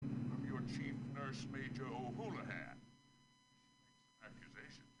Nurse Major O'Houlihan. She makes some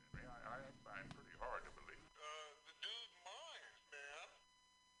accusations at me. I find pretty hard to believe. The dude mine, man.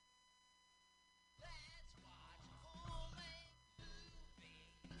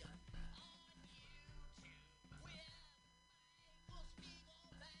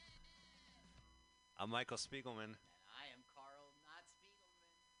 I'm Michael Spiegelman. And I am Carl, not Spiegelman.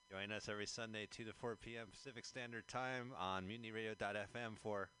 Join us every Sunday, 2 to 4 p.m. Pacific Standard Time on MutinyRadio.fm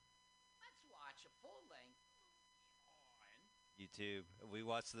for Let's watch a full-length movie on YouTube. We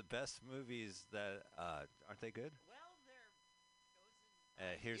watch the best movies that, aren't they good? Well, they're chosen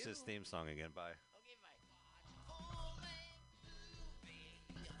by Here's you. his theme song again. Bye. Okay, bye. Watch a full-length movie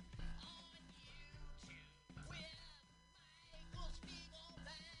on YouTube with Michael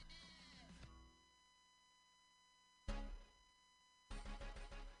Spiegelman.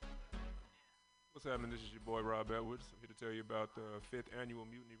 What's happening? This is your boy Rob Edwards. I'm here to tell you about the 5th Annual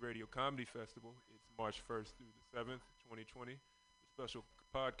Mutiny Radio Comedy Festival. It's March 1st through the 7th, 2020. The special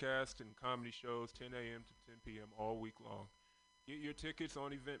podcast and comedy shows 10 a.m. to 10 p.m. all week long. Get your tickets on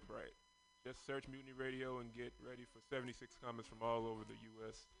Eventbrite. Just search Mutiny Radio and get ready for 76 comics from all over the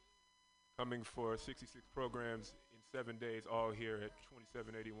U.S. coming for 66 programs in 7 days, all here at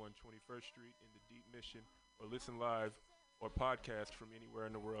 2781 21st Street in the Deep Mission, or listen live or podcast from anywhere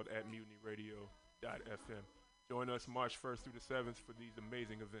in the world at MutinyRadio.fm. Join us March 1st through the 7th for these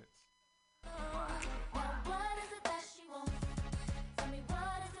amazing events. What is it that she wants? Tell me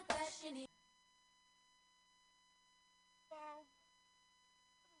what is it that she needs? I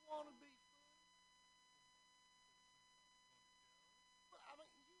want to be funny. But I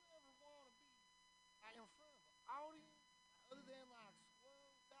mean, you ever want to be like in front of an audience other than like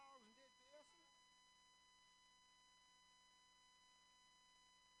squirrels, dogs, and dead persons?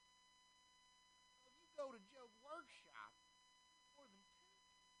 If you go to joke workshop, more than two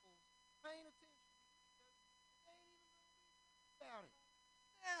people paying attention to you, they ain't even gonna be about it.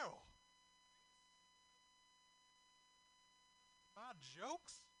 No. My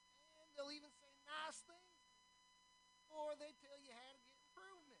jokes? And they'll even say nice things, or they tell you how to get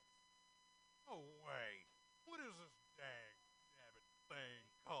improvements. No way. What is this dag nabbit thing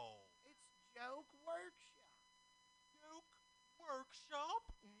called? It's joke workshop. Joke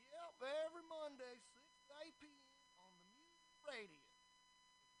workshop? Yep, every Monday, 6 to 8 p.m. on the Mutiny Radio.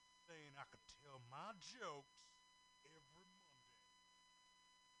 Saying I could tell my jokes every Monday.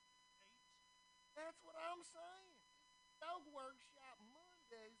 8. That's what I'm saying. It's joke workshop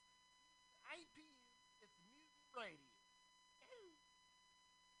Mondays, 6 to 8 p.m. at the Mutiny Radio. Ooh.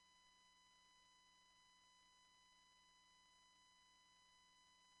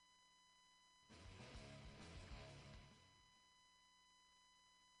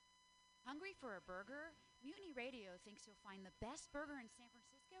 Hungry for a burger? Mutiny Radio thinks you'll find the best burger in San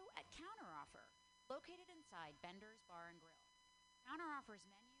Francisco at Counteroffer, located inside Bender's Bar and Grill. Counteroffer's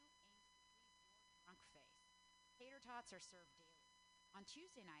menu aims to please your drunk face. Tater tots are served daily. On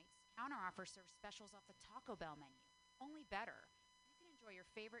Tuesday nights, Counteroffer serves specials off the Taco Bell menu, only better. You can enjoy your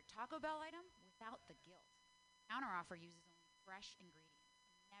favorite Taco Bell item without the guilt. Counteroffer uses only fresh ingredients,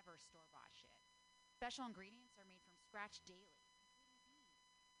 never store-bought shit. Special ingredients are made from scratch daily, including beans,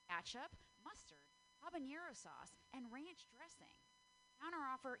 ketchup, mustard, habanero sauce, and ranch dressing.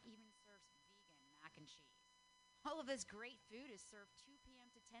 Counteroffer even serves vegan mac and cheese. All of this great food is served 2 p.m.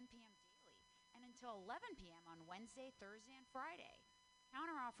 to 10 p.m. daily and until 11 p.m. on Wednesday, Thursday, and Friday.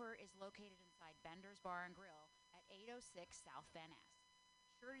 Counteroffer is located inside Bender's Bar and Grill at 806 South Van Ness.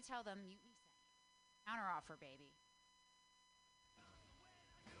 Be sure to tell them Mutiny sent you. Counteroffer, baby.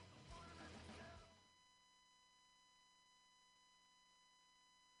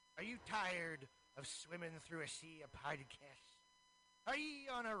 Are you tired of swimming through a sea of podcasts? Are ye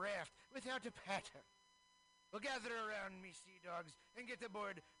on a raft without a paddle? Well, gather around me, sea dogs, and get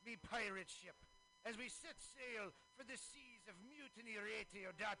aboard me pirate ship as we set sail for the seas of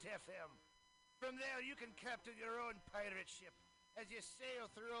MutinyRadio.fm. From there, you can captain your own pirate ship as you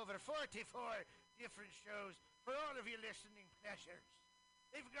sail through over 44 different shows for all of your listening pleasures.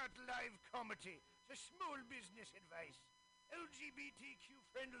 They've got live comedy to small business advice, LGBTQ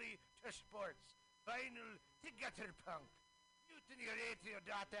friendly to sports, vinyl to gutter punk.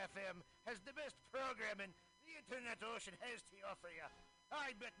 MutinyRadio.fm has the best programming the internet ocean has to offer you.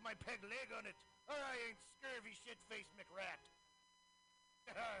 I bet my peg leg on it, or I ain't scurvy shit-faced McRat.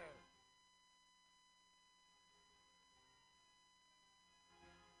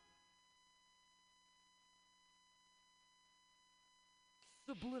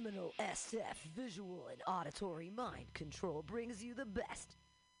 Subliminal SF visual and auditory mind control brings you the best,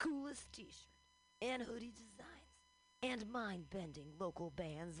 coolest t-shirt and hoodie designs and mind-bending local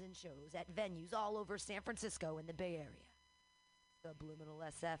bands and shows at venues all over San Francisco and the Bay Area. Subliminal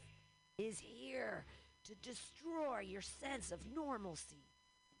SF is here to destroy your sense of normalcy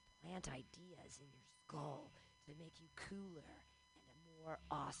and plant ideas in your skull to make you cooler and a more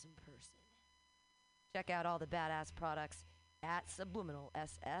awesome person. Check out all the badass products at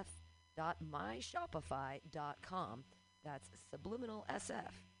subliminalsf.myshopify.com. That's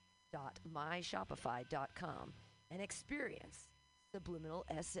subliminalsf.myshopify.com and experience Subliminal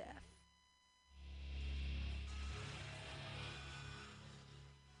SF.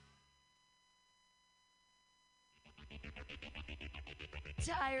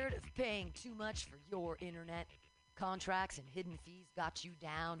 Tired of paying too much for your internet? Contracts and hidden fees got you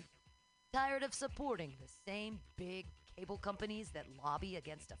down? Tired of supporting the same big cable companies that lobby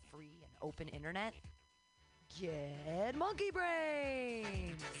against a free and open internet? Get Monkey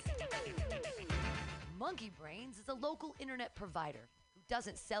Brains! Monkey Brains is a local internet provider who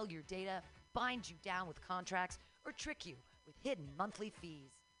doesn't sell your data, bind you down with contracts, or trick you with hidden monthly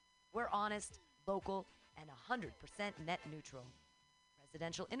fees. We're honest, local, and 100% net neutral.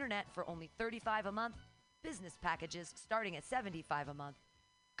 Residential internet for only $35 a month, business packages starting at $75 a month.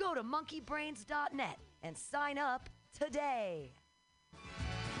 Go to monkeybrains.net and sign up today.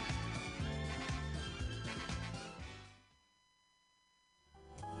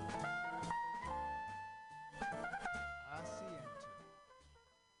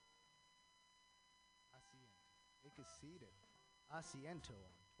 Take a seat at Asiento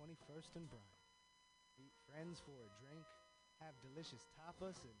on 21st and Bryant. Meet friends for a drink, have delicious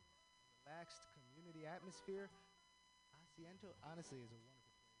tapas, and a relaxed community atmosphere. Asiento honestly is a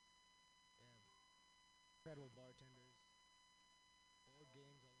wonderful place. They have incredible bartenders, board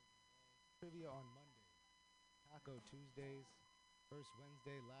games all over the walls, trivia on Mondays, Taco Tuesdays, first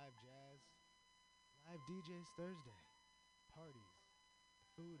Wednesday live jazz, live DJs Thursday, parties. The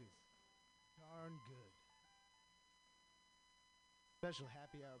food is darn good. Special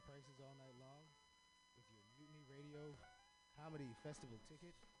happy hour prices all night long with your Mutiny Radio Comedy Festival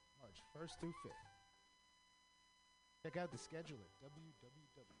ticket, March 1st through 5th. Check out the schedule at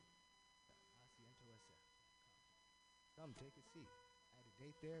www.asientosf.com. Come take a seat. I had a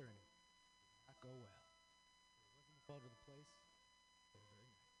date there and it did not go well. It wasn't the fault of the place. They were very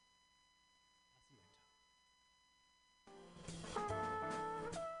nice. Asiento.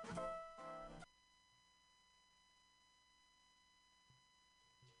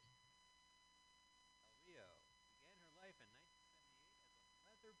 Rio began her life in 1978 as a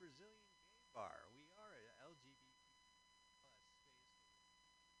leather Brazilian gay bar. We are an LGBT plus space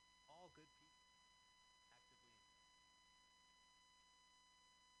for all good people.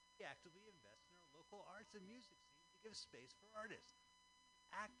 Actively invest in our local arts and music scene to give space for artists.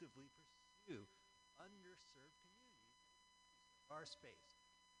 Actively pursue underserved communities of our space.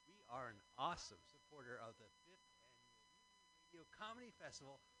 We are an awesome supporter of the 5th annual Mutiny Radio Comedy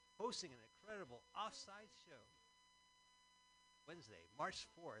Festival, hosting an incredible off-site show Wednesday, March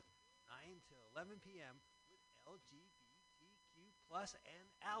 4th, 9 to 11 p.m. with LGBTQ plus and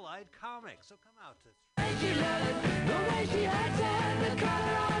allied comics. So come out to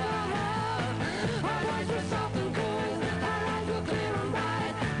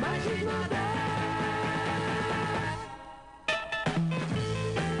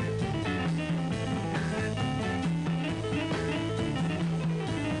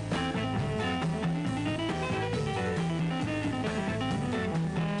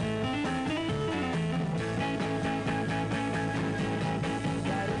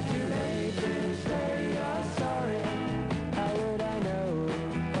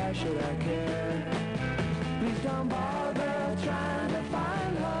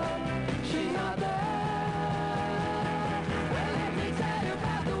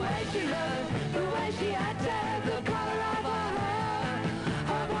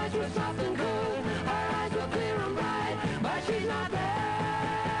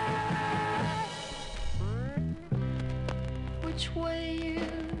Which way you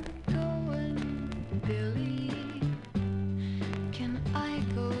going, Billy? Can I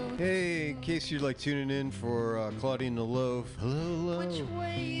go? Hey, in case you're like tuning in for Claudine the Loaf, hello. Which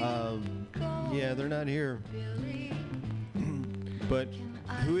way you Yeah, they're not here. Billy? But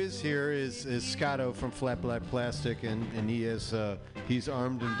who is here is Scotto from Flat Black Plastic, and he is he's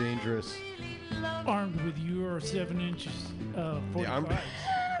armed and dangerous. Armed with your 7-inch 45.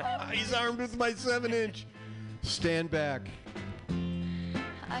 He's armed with my 7-inch. Stand back.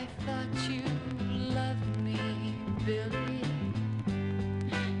 I thought you loved me, Billy,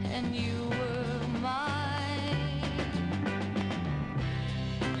 and you were mine.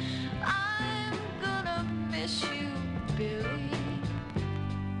 I'm gonna miss you,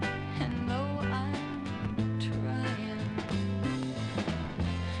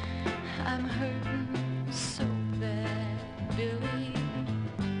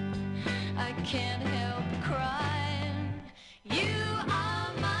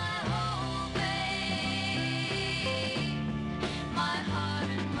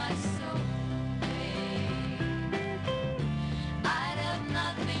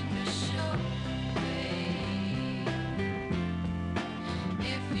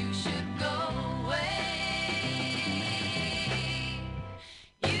 if you should go away.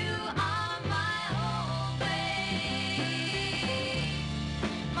 You are my whole babe,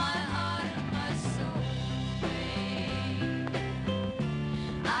 my heart and my soul, babe.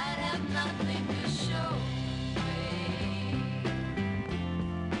 I'd have nothing to show, babe,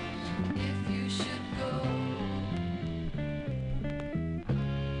 if you should go.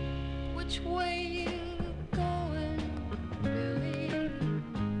 Which way you going, Billy?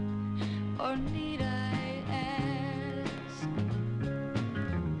 Or need I ask?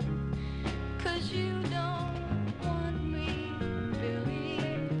 'Cause you don't want me, Billy.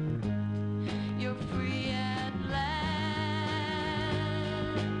 You're free at last.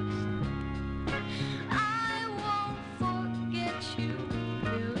 I won't forget you,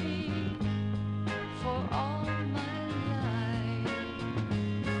 Billy, for all my life.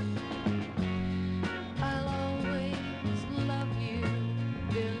 I'll always love you,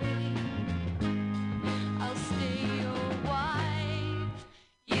 Billy. I'll stay your wife.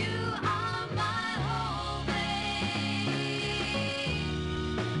 You are my whole babe,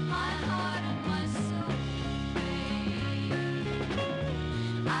 my heart and my soul, babe.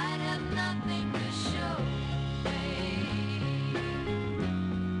 I'd have nothing to show, babe,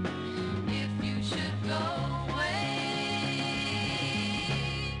 if you should go away.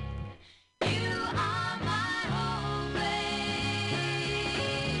 You are my whole babe,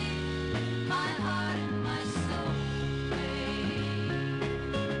 my heart and my soul, babe.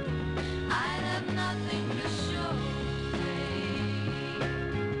 I'd have nothing to show, babe,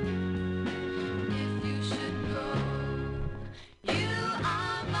 if you should go. You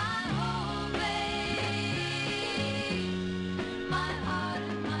are my whole babe, my heart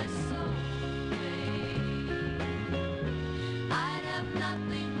and my soul, babe. I'd have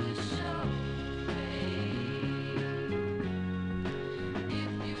nothing to show, babe,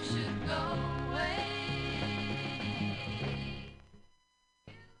 if you should go away.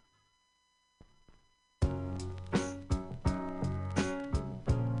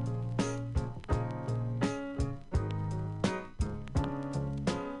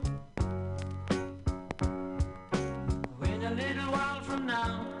 In a little while from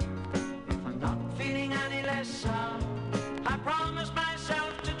now, if I'm not feeling any less sound, I promise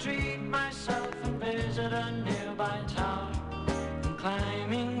myself to treat myself and visit a nearby town. And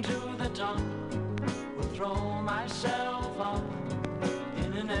climbing to the top, will throw myself up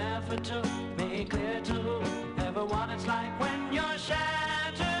in an effort to make clear to whoever what it's like when you're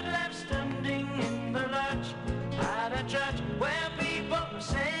shattered, left standing in the lurch at a church where people were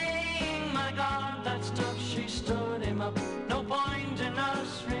saying, my God, that's tough. She stood him up. No point in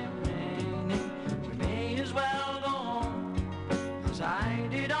us remaining. We may as well go home, 'cause I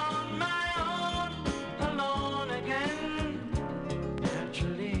did on my own, alone again,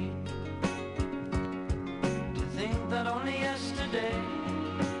 naturally. To think that only yesterday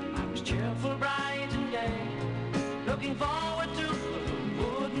I was cheerful, bright and gay, looking forward to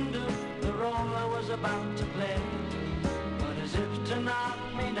what wouldn't do the role I was about to play. But as if to knock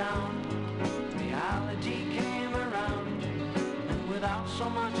me down, reality came around, and without so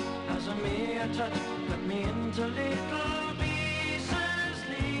much as a mere touch, cut me into little pieces,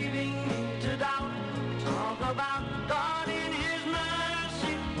 leaving me to doubt. Talk about God in His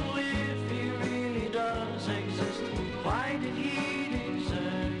mercy, if He really does exist. Why did He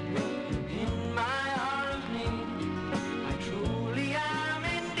desert me in my hour of need? I truly am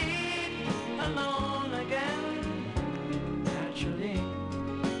indeed alone again, naturally.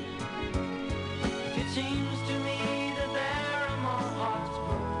 It seems to me that there are more hearts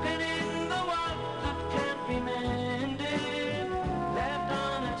broken in the world that can't be mended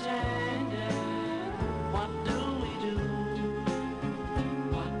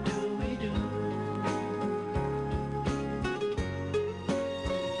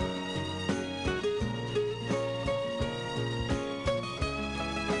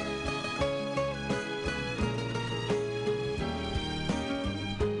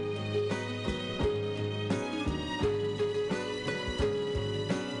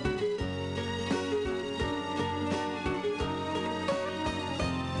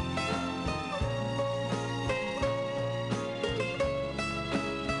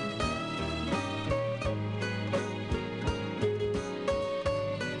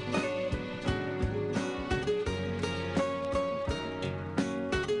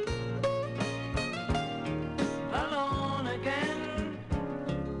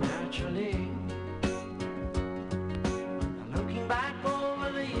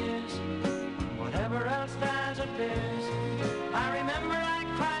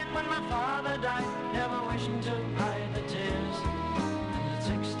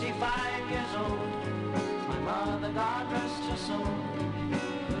soul.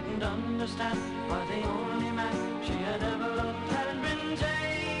 Couldn't understand why the only man she had ever loved had been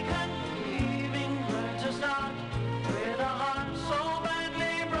taken, leaving her to start with a heart so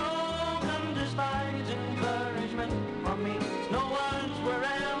badly broken. Despite encouragement from me, no words were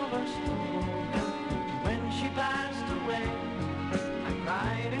ever spoken. When she passed away, I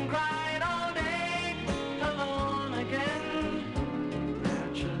cried and cried all day, alone again,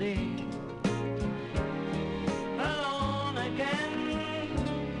 naturally. Alone again,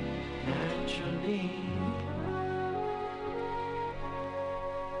 naturally.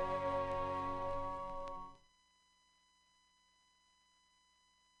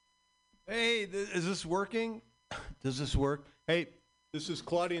 Hey, is this working? Does this work? Hey, this is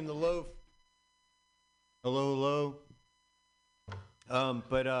Claudia and the Loaf. Hello, hello.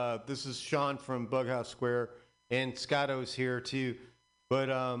 This is Sean from Bughouse Square, and Scotto's here too. But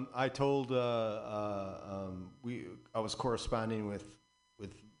I told I was corresponding with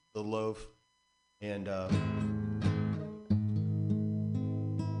the Loaf, and all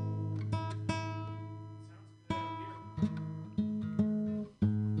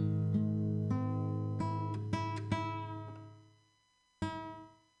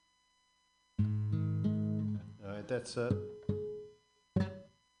right, that's it.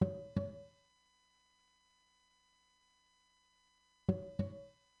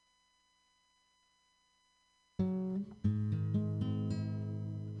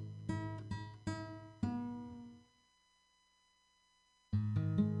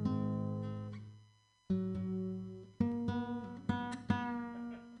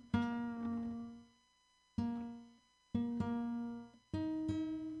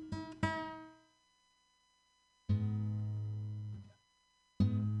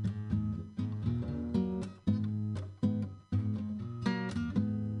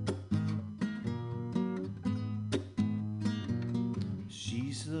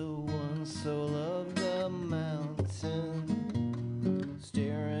 She's the one soul of the mountain,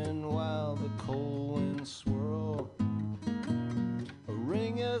 staring while the cold winds swirl. A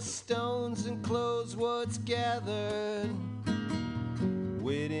ring of stones enclose what's gathered,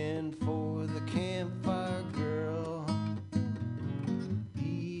 waiting for the campfire girl.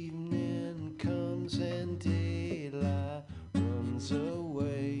 Evening comes and daylight runs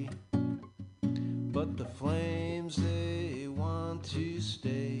away, but the flames they want to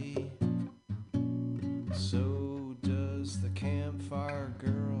stay. So does the campfire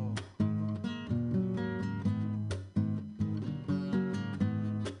girl.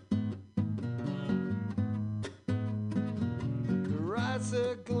 Her eyes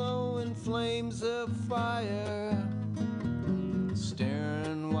are glowing flames of fire,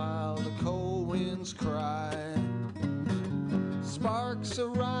 staring while the cold winds cry. Sparks are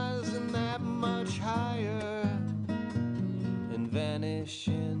rising that much higher and vanish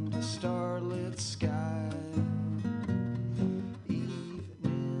into starlit sky.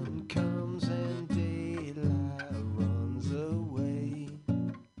 Evening comes and daylight runs away,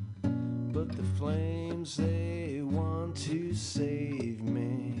 but the flames they want to save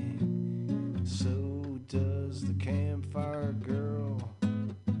me. So does the campfire girl.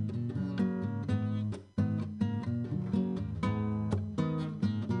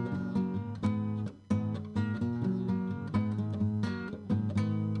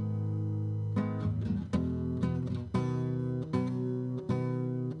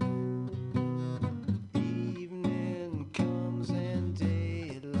 Evening comes and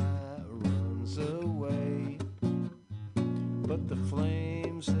daylight runs away, but the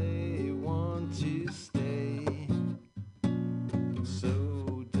flames they want to stay.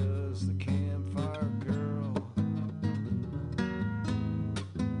 So does the campfire girl.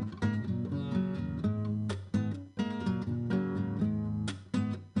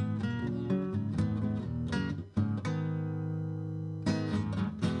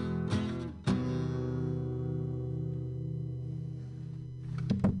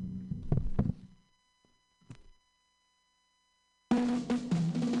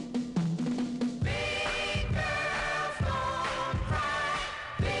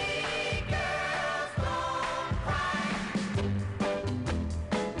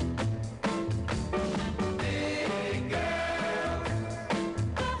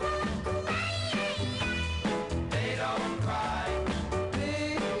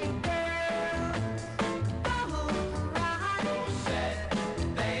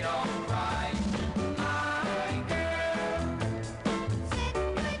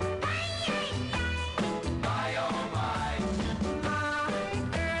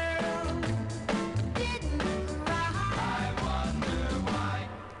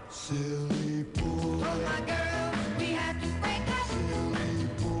 Silly boy. Oh, my girl, we had to break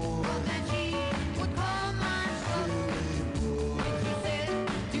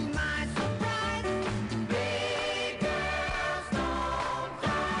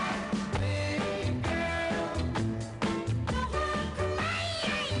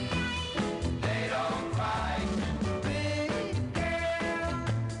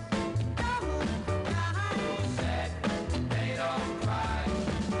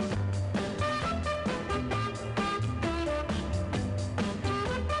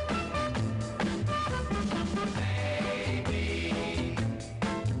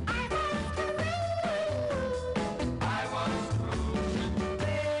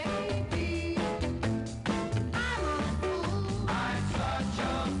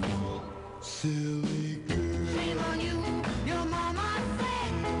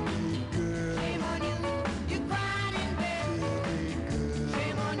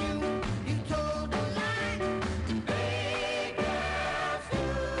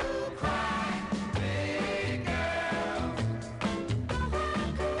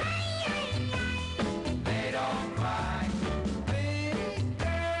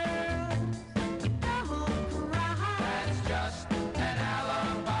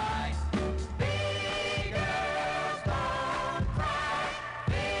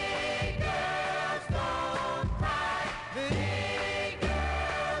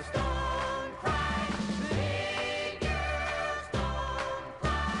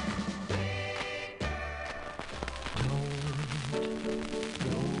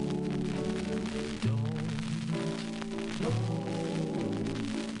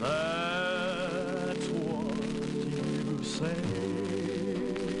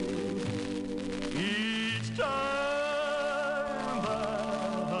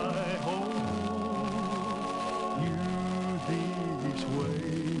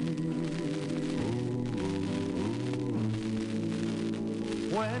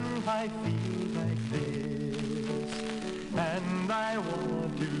when I feel like this, and I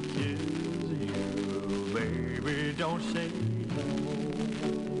want to kiss you, baby, don't say no.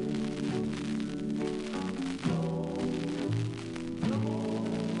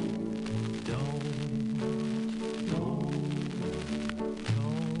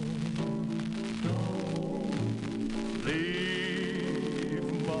 Leave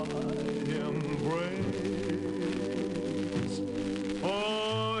my embrace,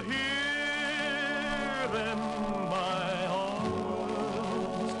 for here in my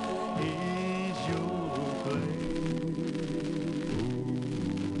arms is your place.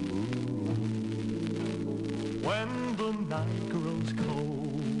 When the night grows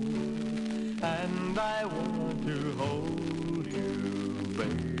cold and I want to hold you,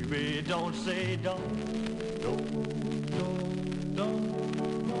 baby, don't say don't.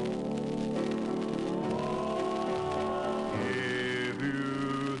 If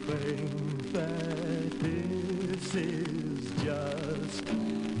you think that this is just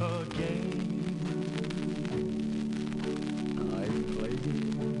a game I'm playing,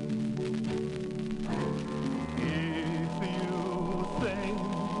 if you think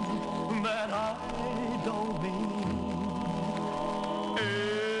that I don't mean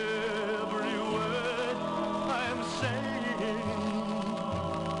every word I'm saying,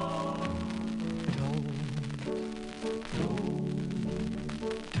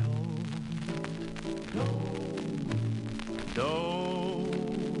 don't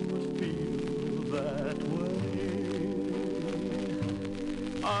feel that way.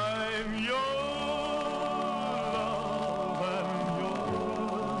 I'm your love and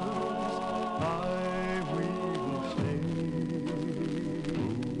yours I will stay.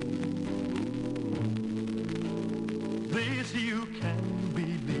 This you can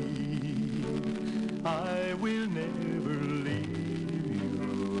believe, I will never leave you.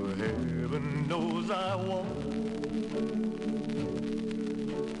 Heaven knows I won't.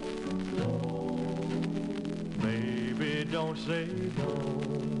 Baby, don't say don't.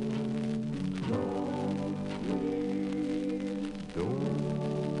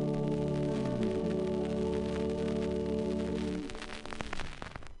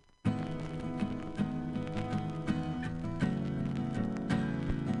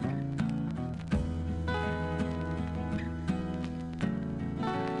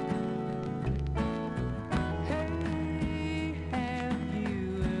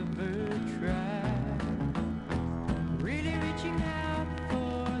 Really reaching out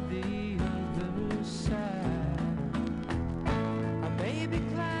for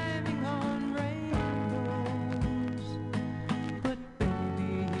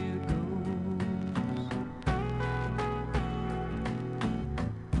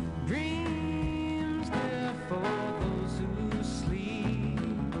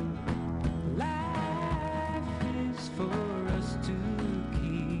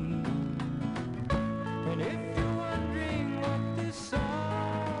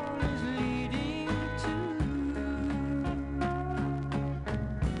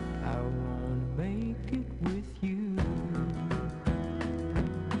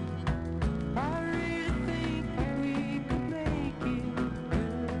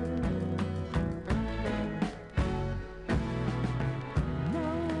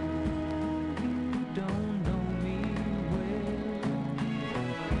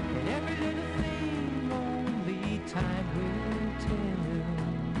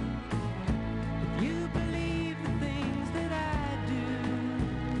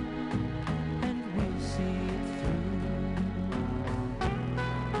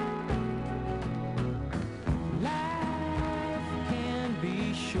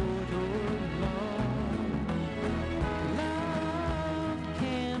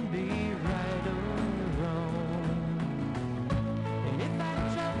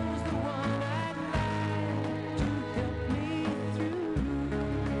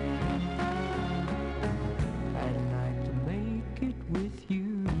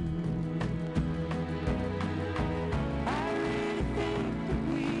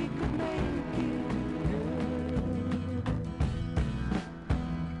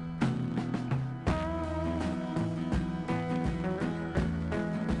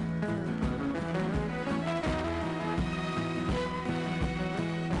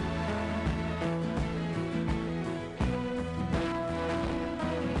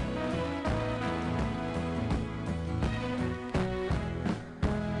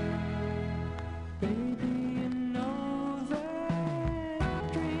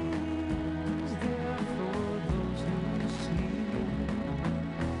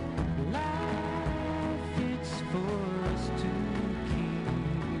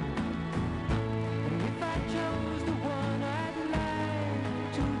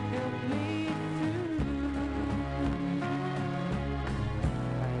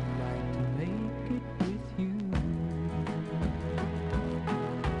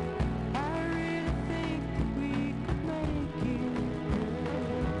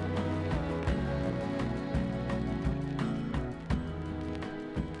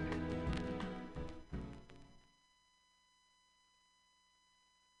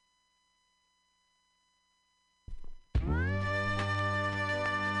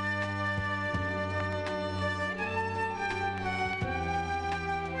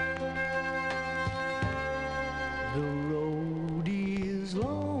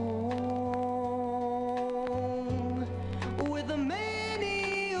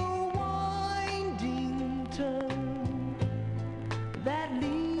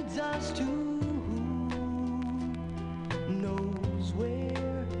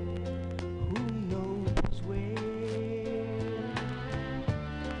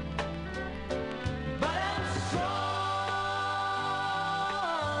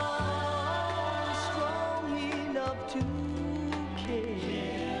to carry.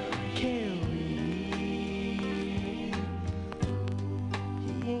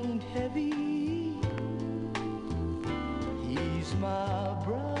 He ain't heavy. He's my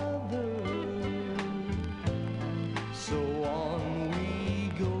brother. So on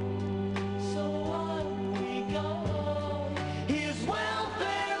we go. So on we go. His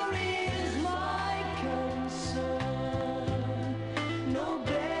welfare is my concern. No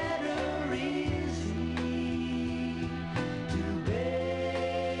better is he.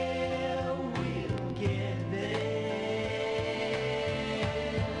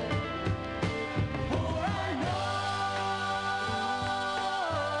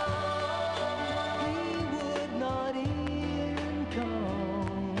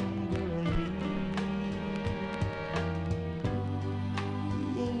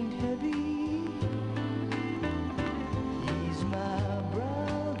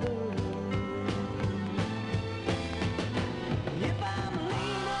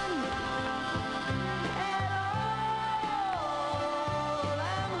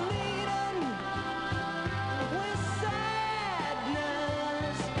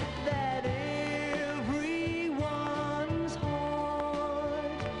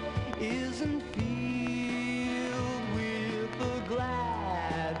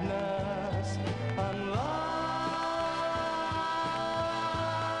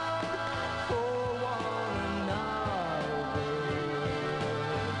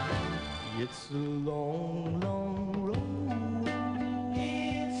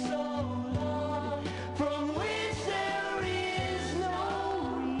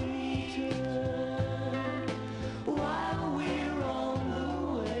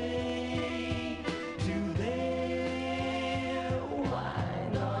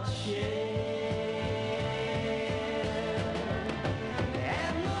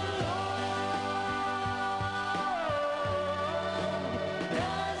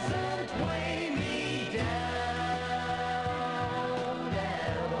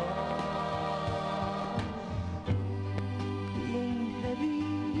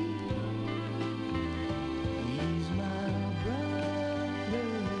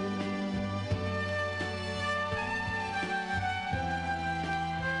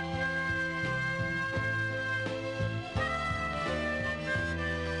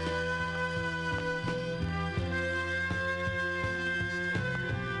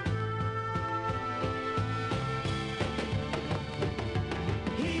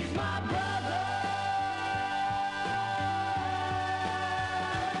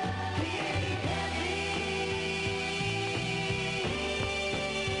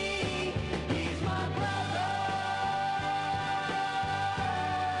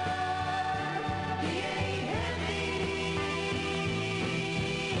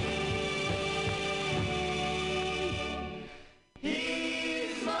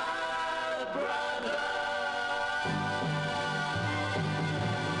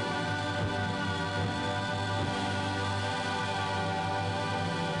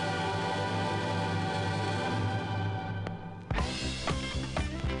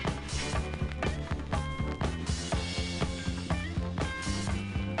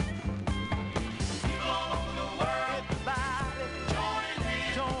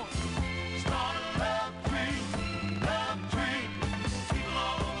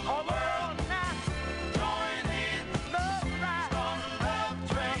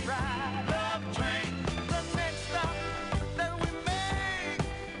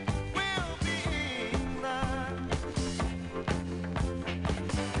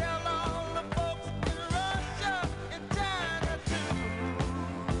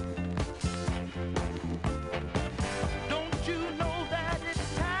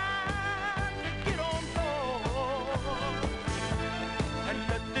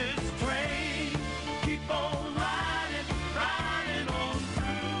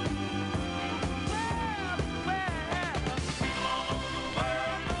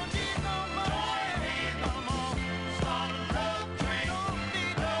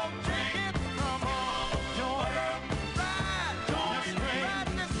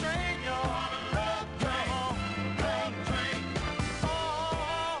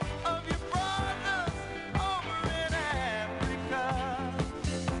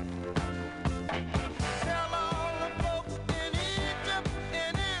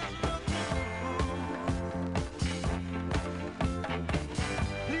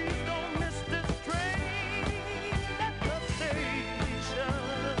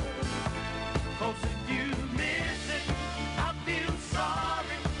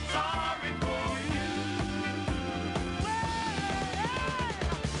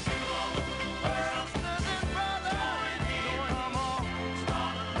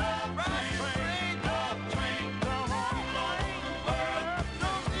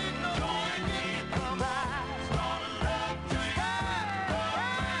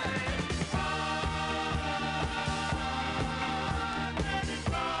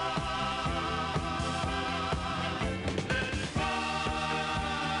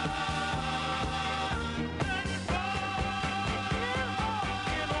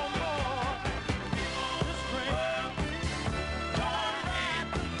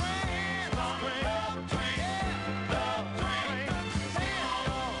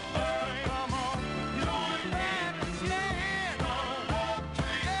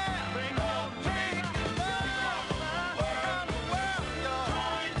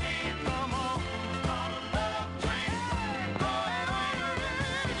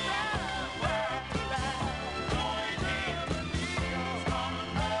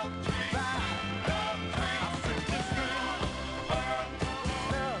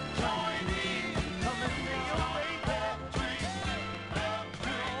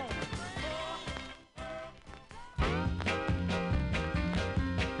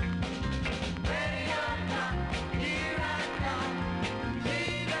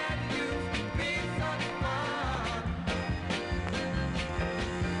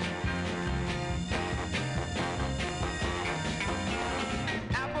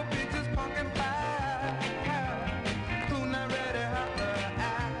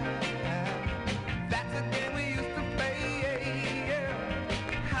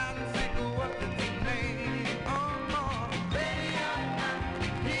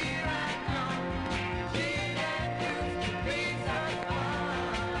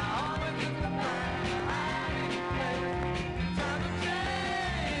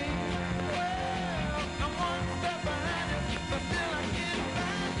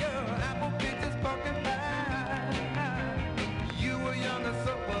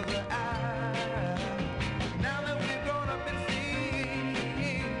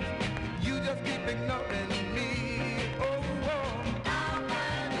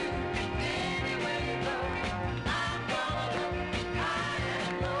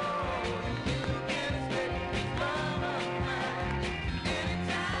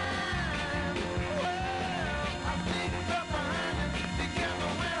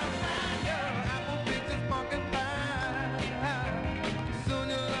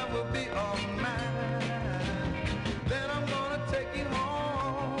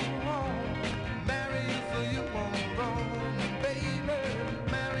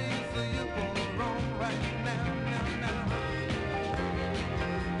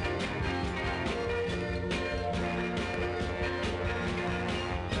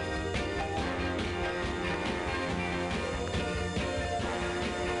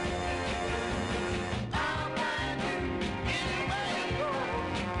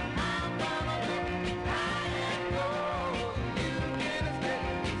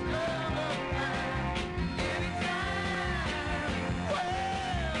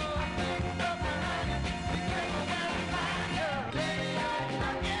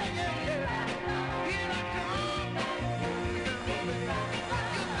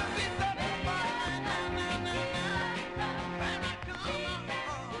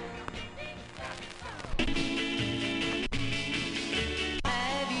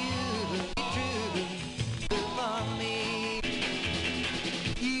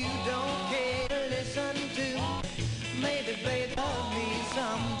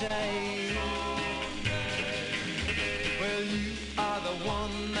 someday. Well, you are the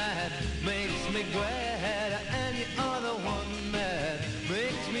one that makes me glad, and you are the one that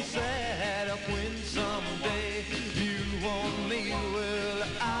makes me sad. When someday you want me, well,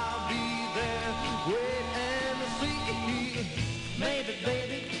 I'll be there. Wait and see. Maybe,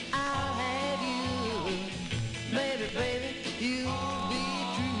 baby, I'll have you. Maybe, baby, you'll be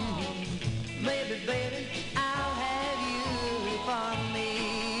true. Maybe, baby, I'll have you for me.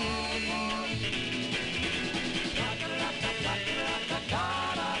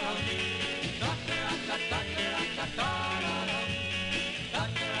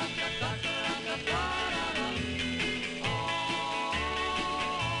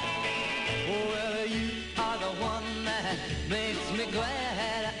 Well, you are the one that makes me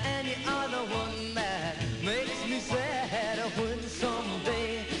glad, and you are the one that makes me sad. When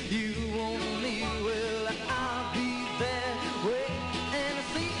someday you want me, well, I'll be there. Wait and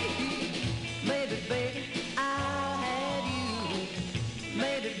see. Maybe, baby, I'll have you.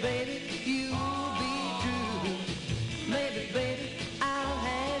 Maybe, baby, you'll be true. Maybe, baby, I'll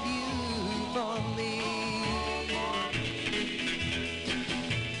have you for me.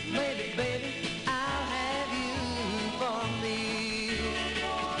 Maybe, baby, I'll have you for me.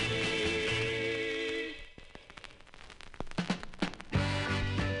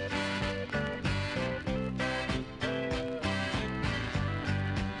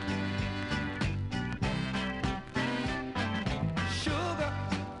 Sugar,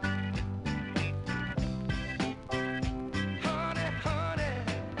 honey, honey,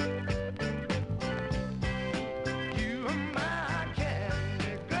 you are my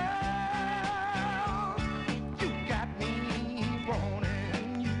candy girl. You got me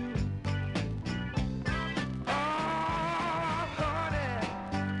wanting you. Oh, honey,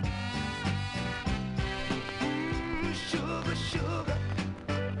 sugar, sugar,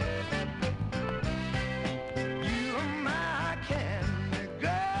 you are my candy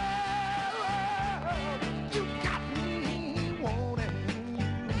girl. You got me wanting you.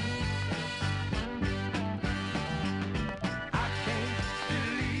 I can't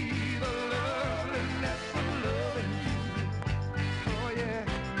believe the loveliness of loving you. Oh yeah.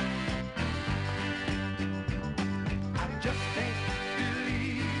 I just can't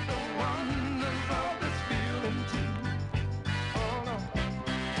believe the wonders of this feeling too. Oh no.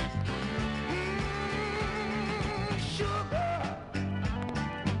 Sugar,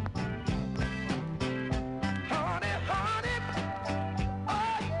 honey, honey,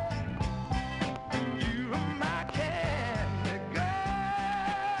 oh yeah. You are my candy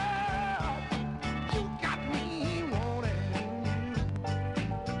girl. You got me wanting you.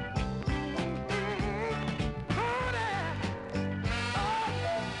 Honey, oh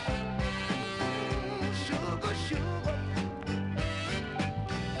yeah. Sugar, sugar,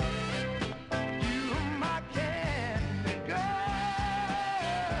 you are my candy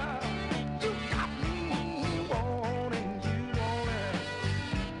girl. You got me wanting you, wanting.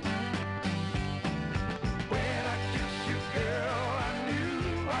 When I kissed you, girl, I knew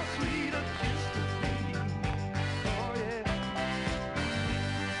how sweet a kiss could be. Oh yeah,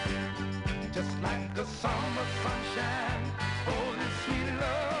 just like the summer sunshine, oh this sweet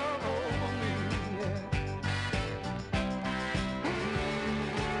love over me. Yeah.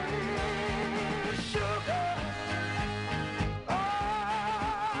 Sugar, oh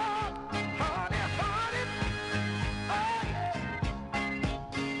honey, honey, oh yeah.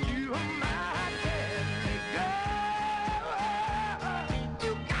 You are my candy girl.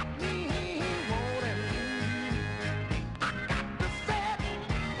 You got me wanting you. I got to say,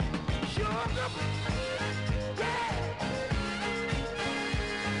 sugar, yeah.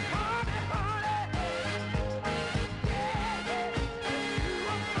 Honey, honey, yeah. You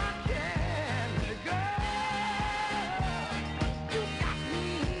are my candy girl. You got me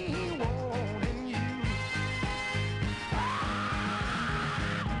wanting you.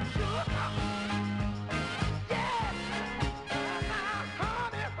 Sugar, yeah.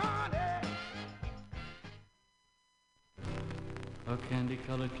 Honey, honey. A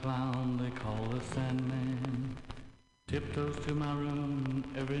candy-colored clown they call the Sandman tiptoes to my room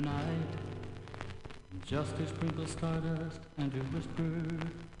every night, just to sprinkle stardust and to whisper,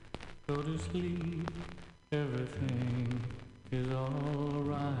 go to sleep, everything is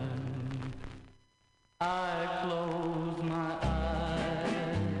alright. I close my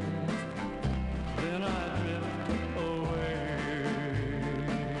eyes, then I drift away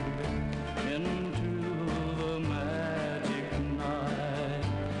into the magic night.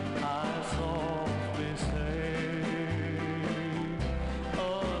 I softly say a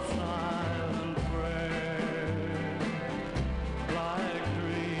silent prayer, like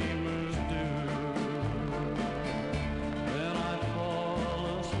dreams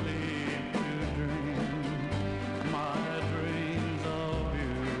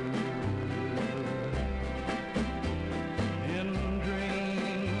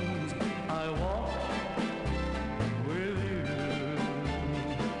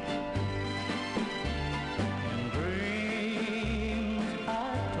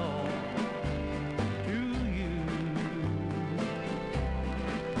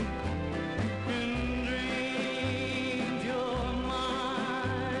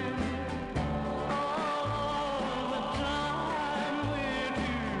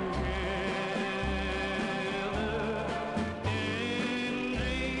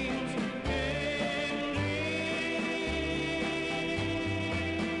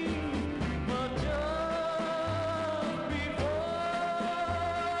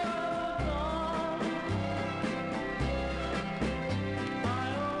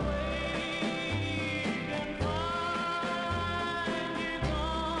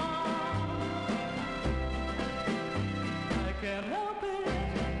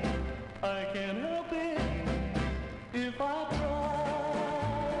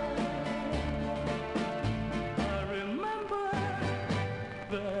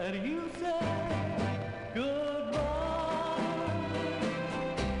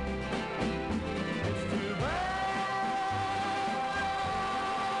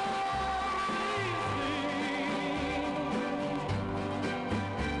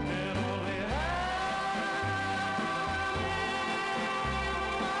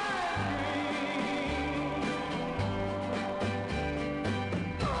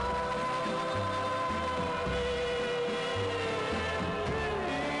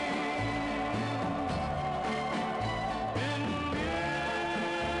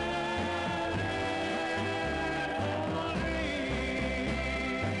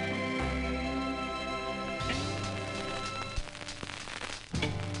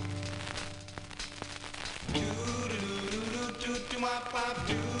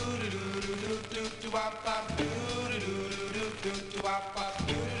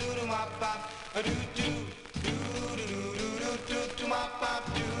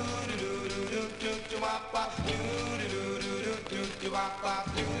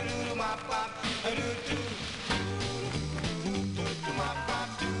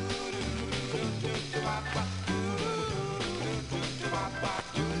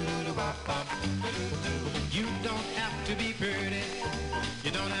You don't have to be pretty.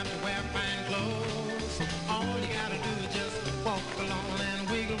 You don't have to wear fine clothes. All you gotta do is just walk along and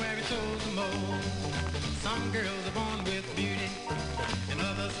wiggle where it shows the most. Some girls are born with beauty, and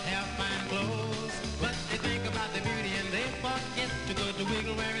others have fine clothes. But they think about the beauty and they forget to go to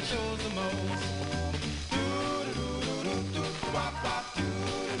wiggle where it shows the most.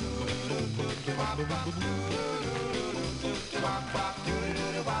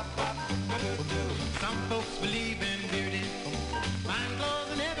 Some folks believe in beauty, fine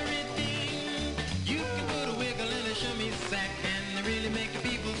clothes and everything. You can put a wiggle in a shimmy sack and really make the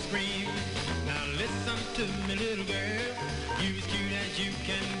people scream. Now listen to me, little girl, you as cute as you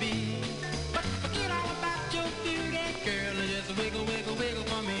can be. But forget all about your beauty, girl, and just wiggle, wiggle, wiggle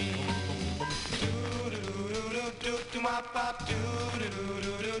for me.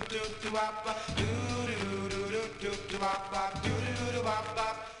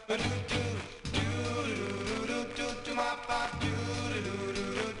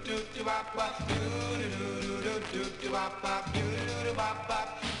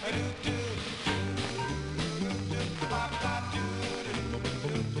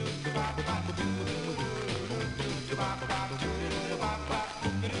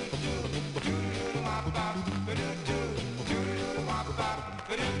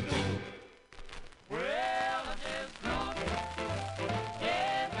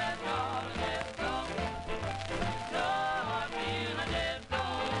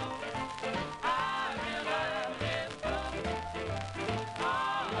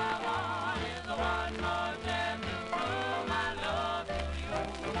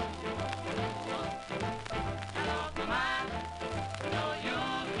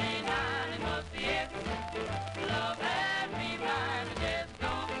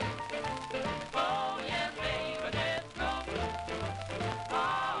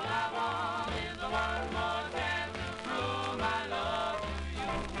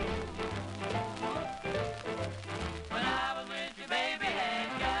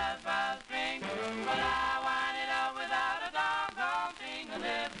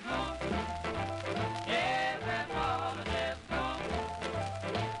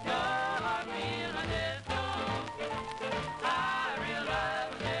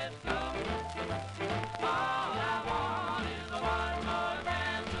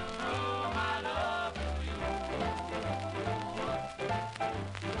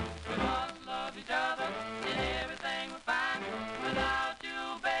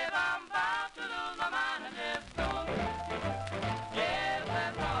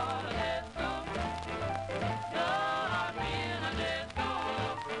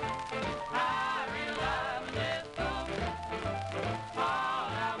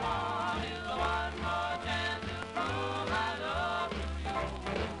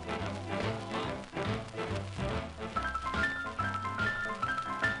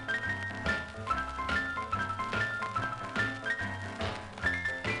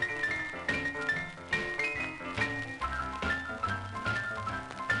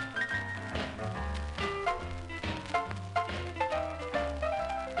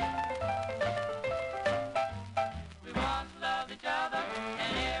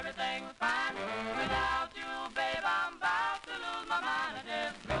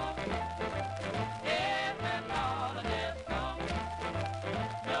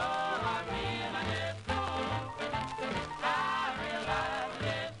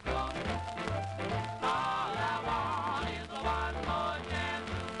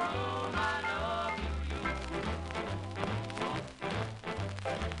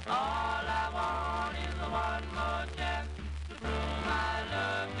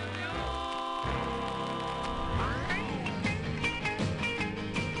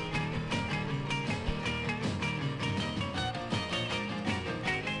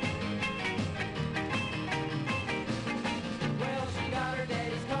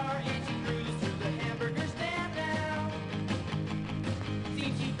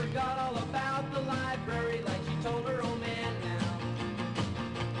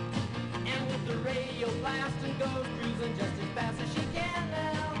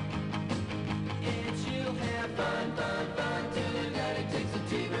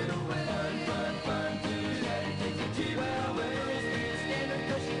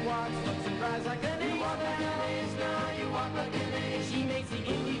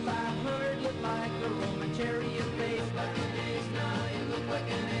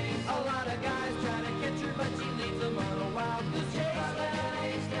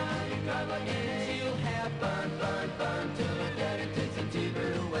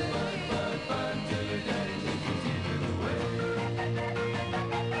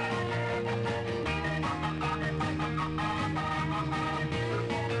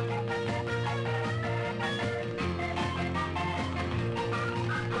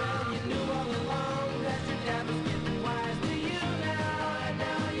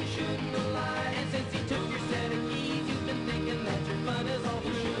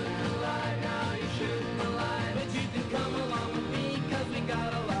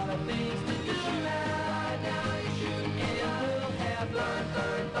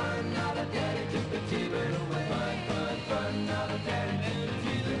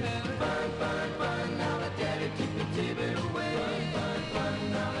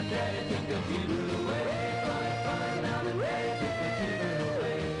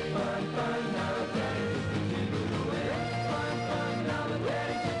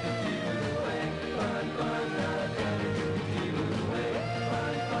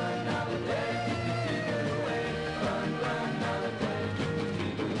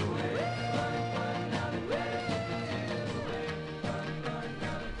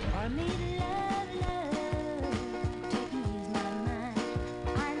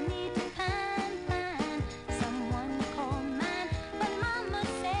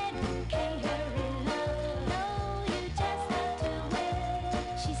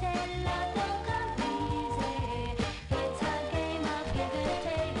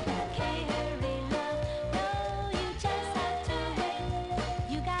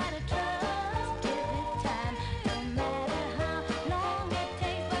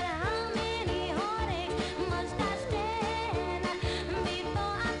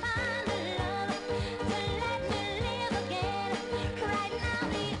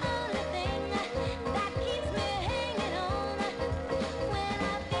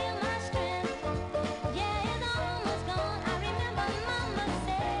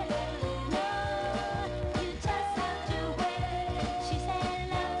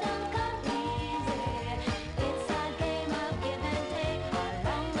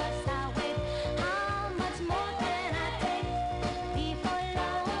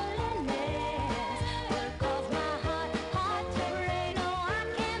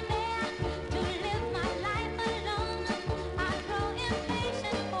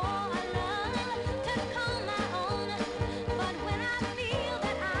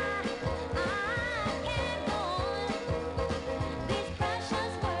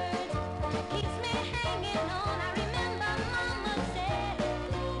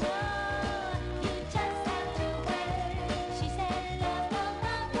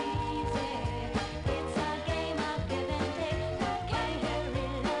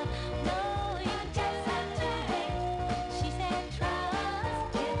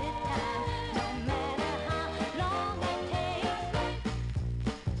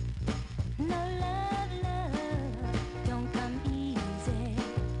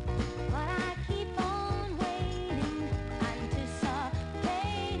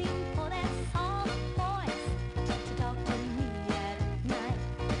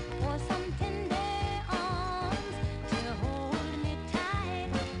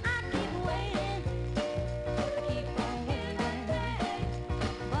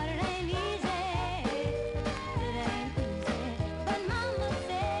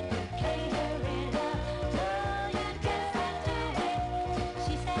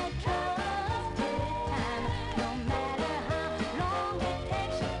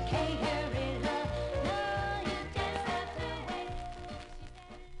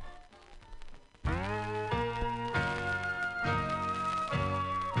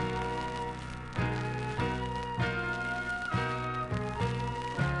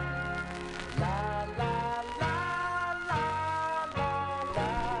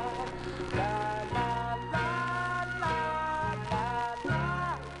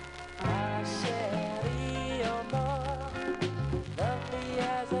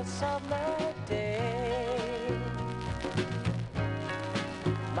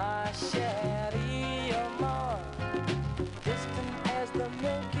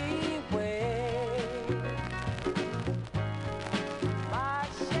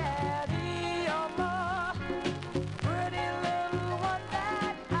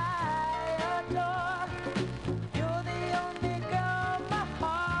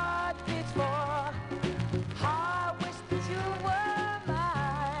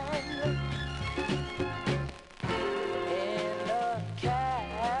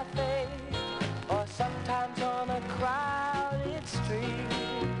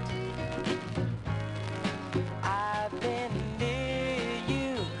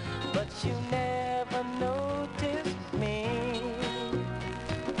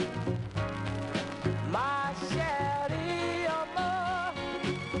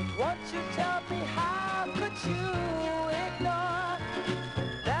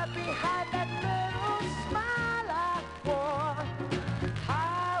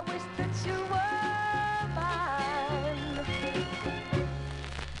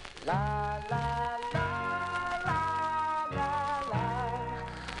 Maybe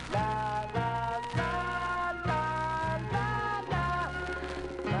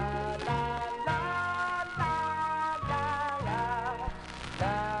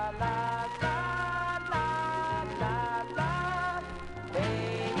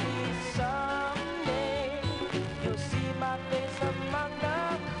someday you'll see my face among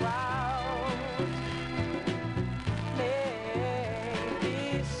the clouds.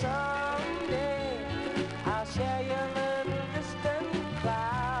 Maybe someday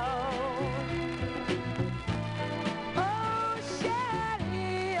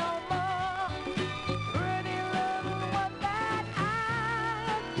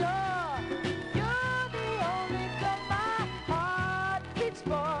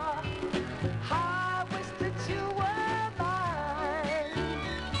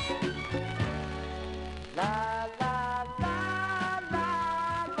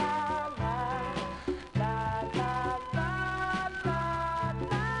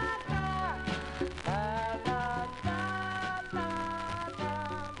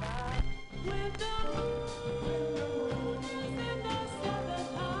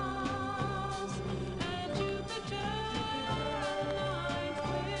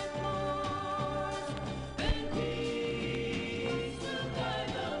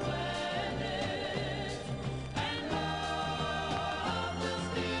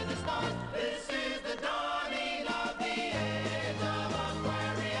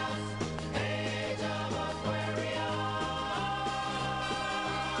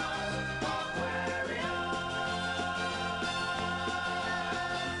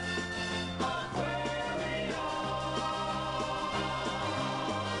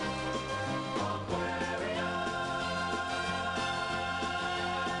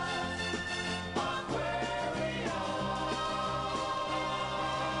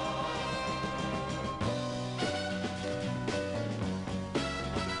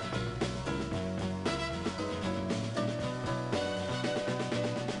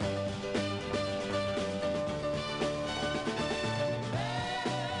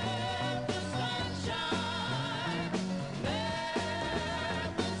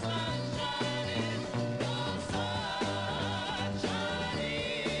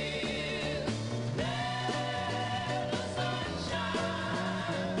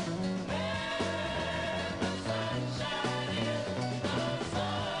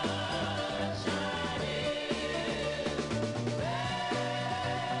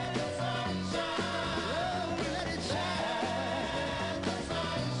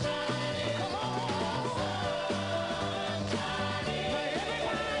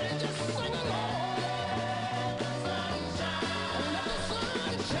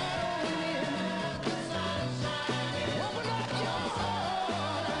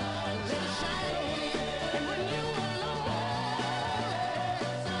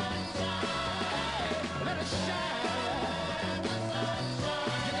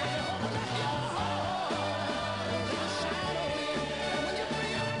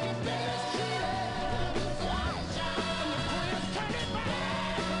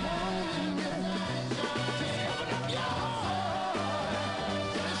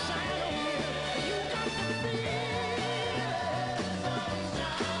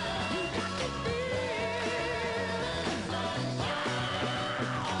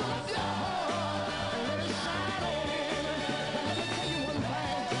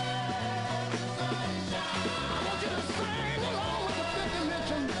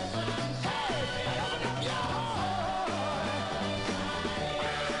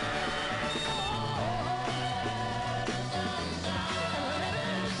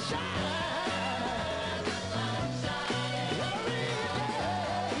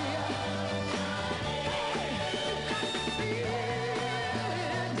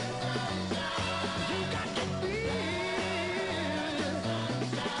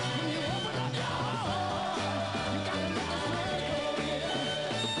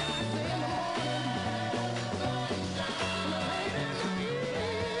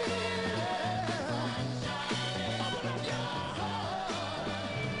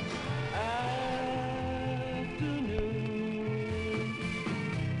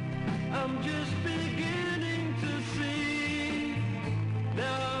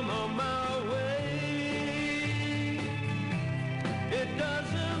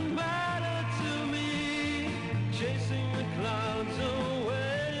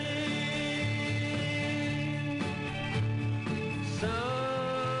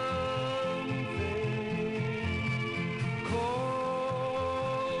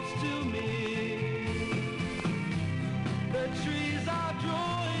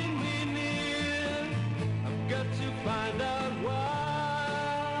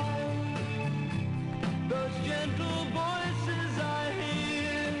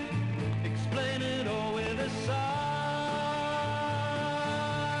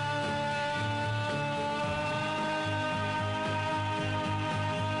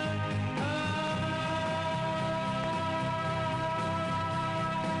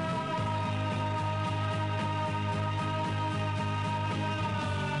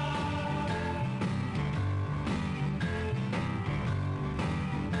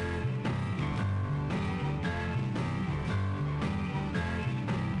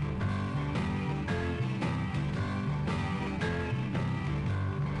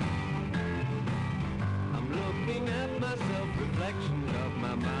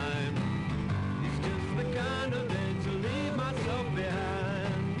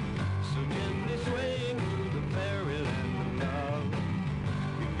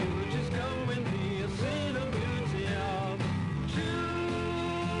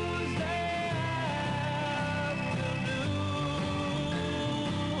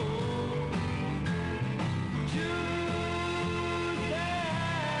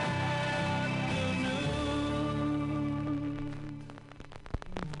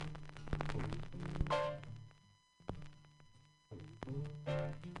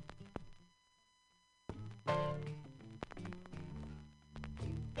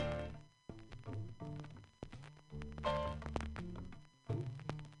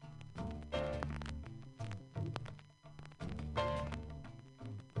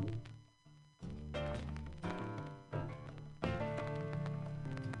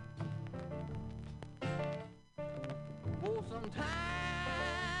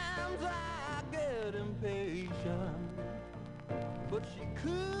Sometimes I get impatient, but she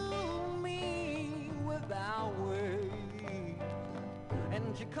cooled me without words,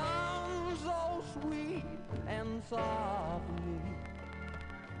 and she comes so sweet and softly,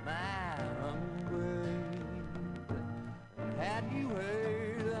 my hummingbird. Had you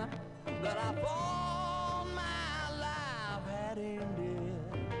heard that I thought my life had ended,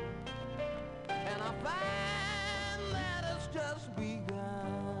 and I find that it's just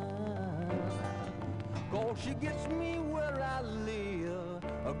begun, 'cause she gets me where I live,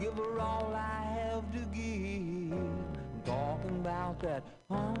 I give her all I have to give. I'm talking about that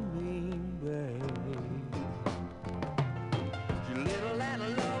hummingbird. She's little and I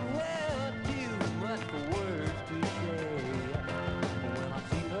love her too much for words to say. When I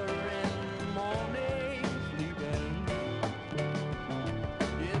see her in the morning sleeping,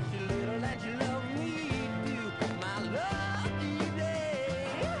 yes, she's little and she loves me too. My lucky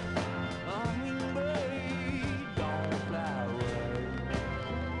day, hummingbird, don't fly away.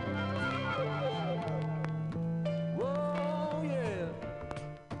 Whoa, yeah.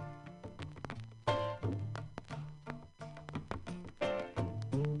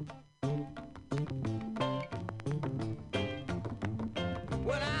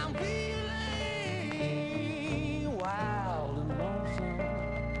 When I'm feeling wild and lonesome,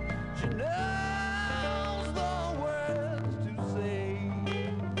 she knows the words to say.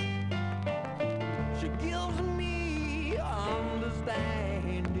 She gives me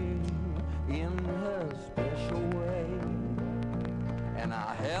understanding in her special way. And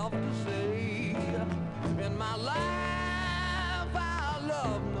I have to say, in my life I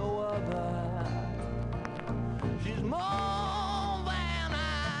love no other. She's more than I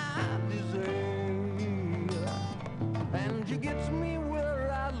deserve, and she gets me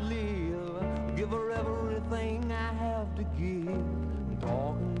where I live. Give her everything I have to give. I'm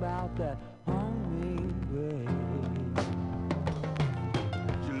talking about that hummingbird.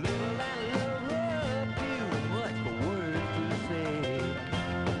 She little and I love her too much for words to say.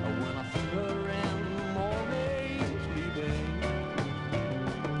 When I see her in the morning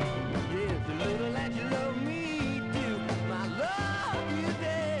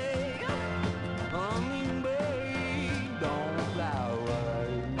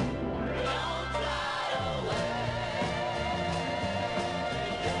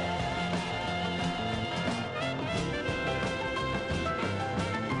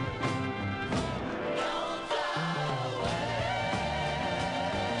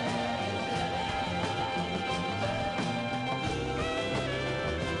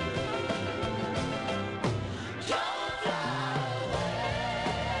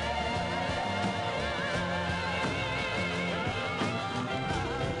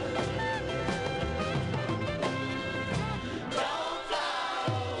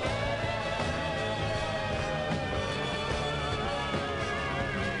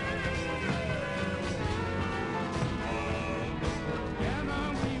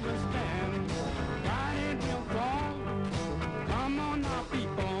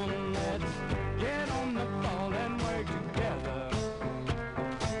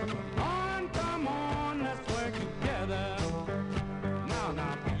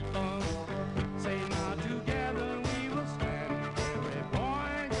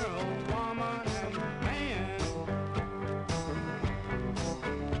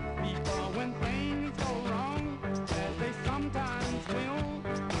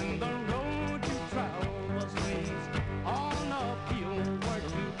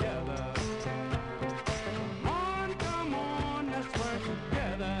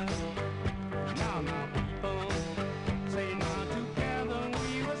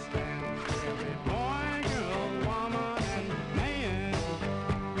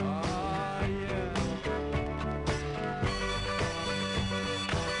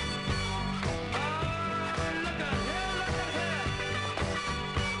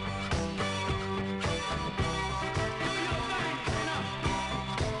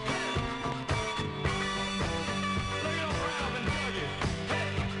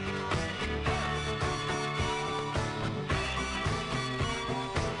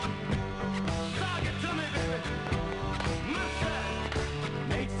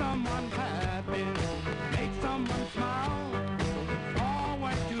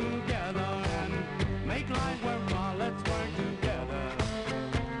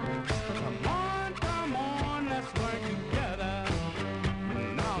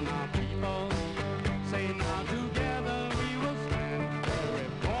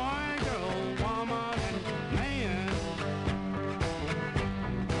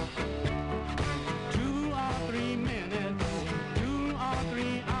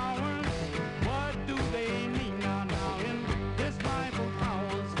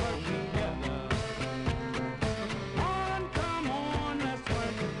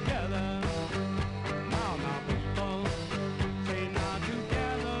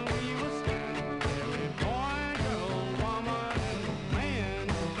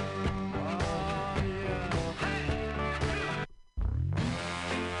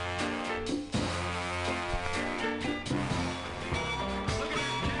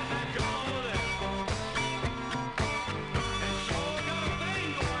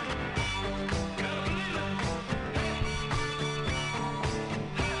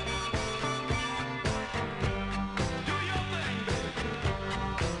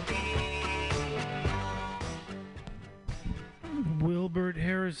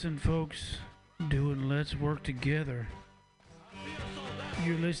Harrison, folks, doing Let's Work Together.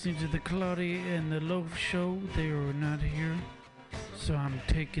 You're listening to the Claudia and the Loaf Show. They are not here, so I'm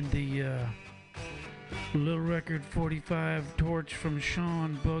taking the Little Record 45 torch from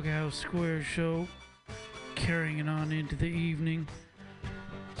Sean Bughouse Square Show, carrying it on into the evening.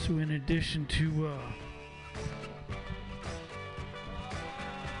 So in addition to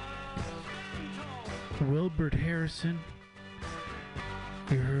Wilbert Harrison,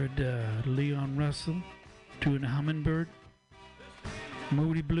 we heard Leon Russell doing Hummingbird,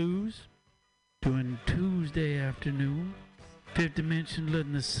 Moody Blues doing Tuesday Afternoon, Fifth Dimension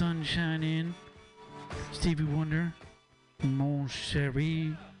letting the sun shine in, Stevie Wonder, Mon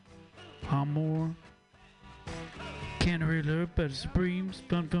Chéri, Amour, Canary Lurp by the Supremes,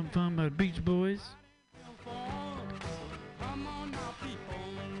 Fun Fun Fun by the Beach Boys.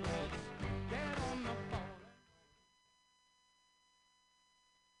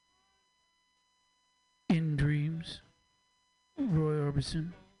 In Dreams, Roy Orbison,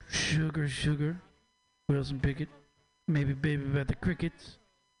 Sugar Sugar, Wilson Pickett, Maybe Baby by the Crickets,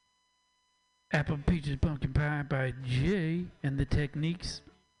 Apple Peaches Pumpkin Pie by Jay and the Techniques,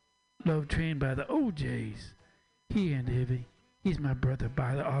 Love Train by the OJs, He and Heavy, He's My Brother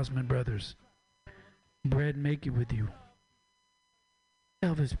by the Osmond Brothers, Bread Make It With You,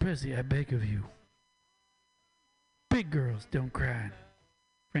 Elvis Presley, I Beg of You, Big Girls Don't Cry,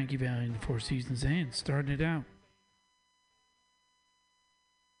 Frankie Valli and the Four Seasons, and starting it out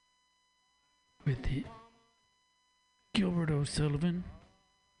with the Gilbert O'Sullivan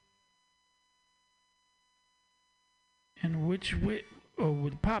and Which Way,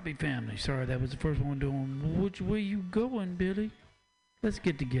 with the Poppy Family. Sorry, that was the first one doing Which Way You Going, Billy? Let's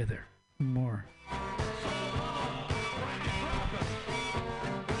get together more.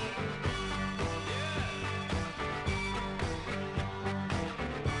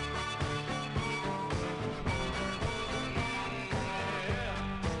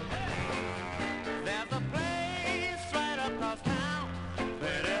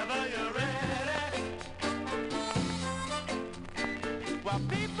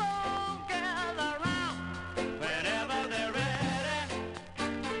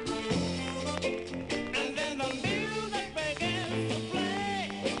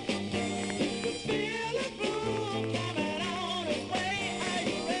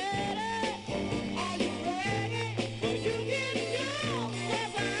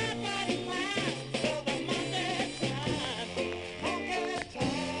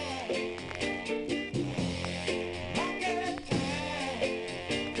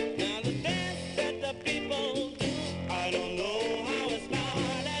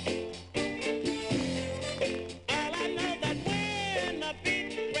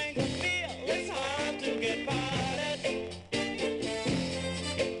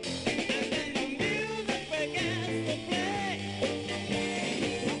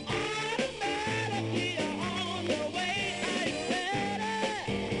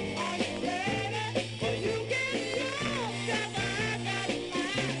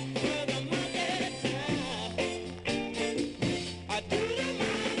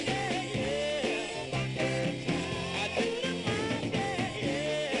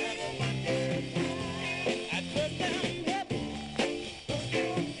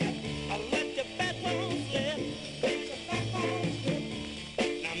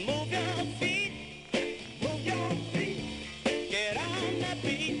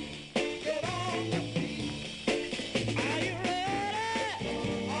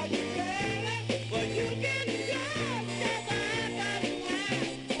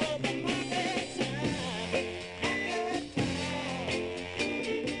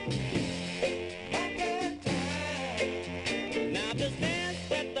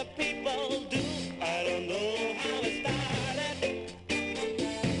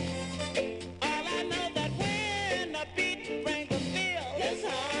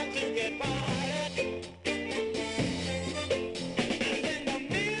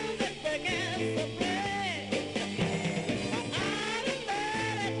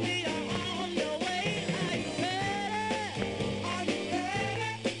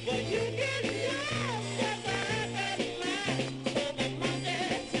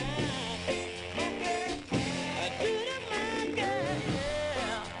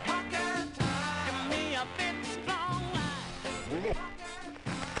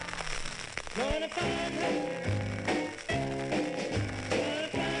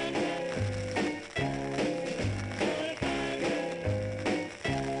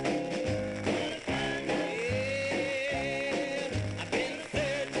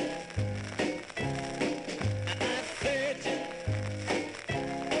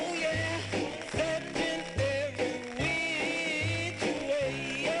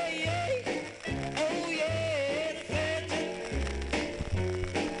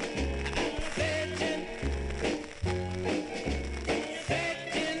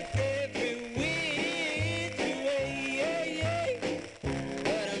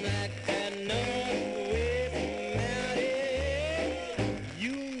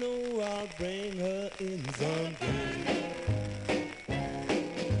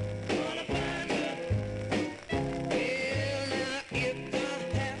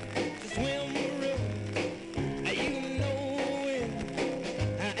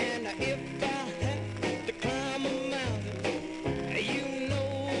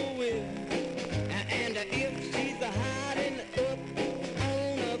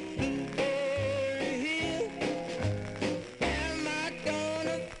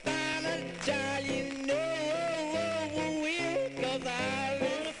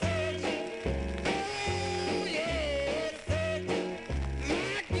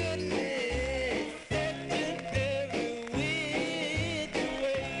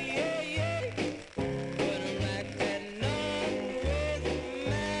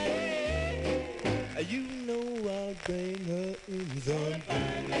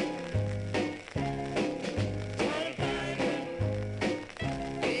 something.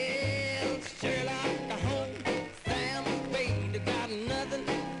 It's sure like a home. Sam's Spade got nothing.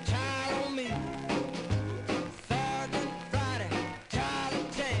 Child on me. Sergeant Friday, Charlie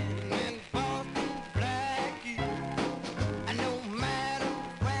Chan, and Boston Blackie. And no matter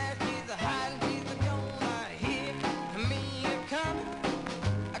where she's hiding, she's gonna hear me coming.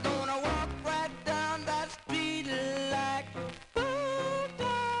 I'm gonna walk right down that street like a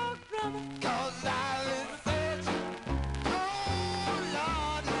bulldog running. 'Cause I've been searching, oh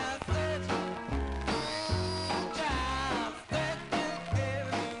Lord, now searching, child, searching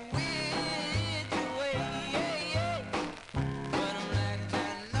every which way, yeah, yeah. But I'm like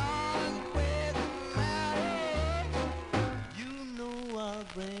that noise with the matter. You know I'll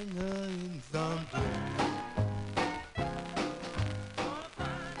bring her in something.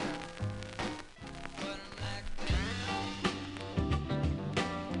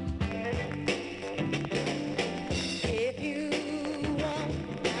 If you want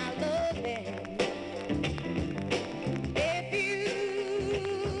my loving, if you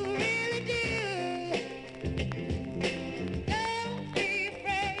really do, don't be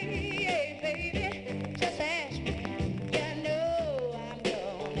afraid, baby. Just ask me. You know I'm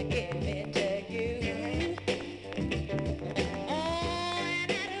gonna give it to you. Oh,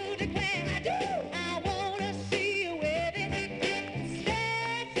 and I do declare I do. I wanna see you with it.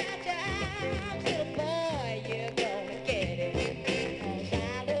 Stretch out your arms, little boy, you're gonna get it. 'Cause I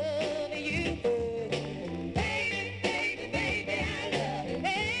love you. Baby, baby, baby, I love you.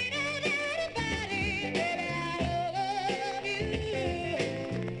 Ain't no doubt about it, baby, I love you.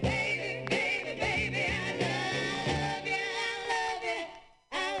 Baby, baby, baby, I love you.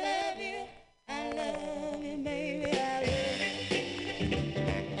 I love you. I love you, baby, I love you.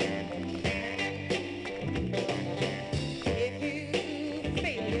 If you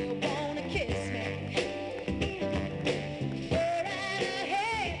feel you wanna kiss me, go right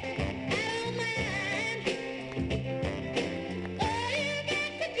ahead, I don't mind. All you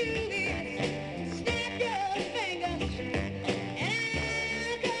got to do is snap your fingers, and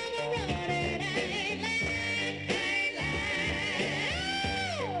I'll come running. I ain't lying, I ain't lying.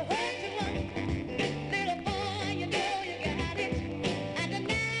 Oh, what you want, little boy, you know you got it. I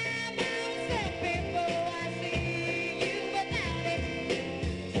deny myself before I see you without it.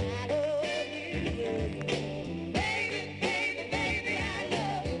 I love you, baby, baby, baby, I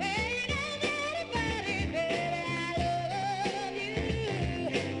love you. Ain't no doubt about it, baby, I love you.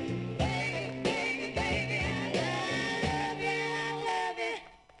 Baby, baby, baby, I love you,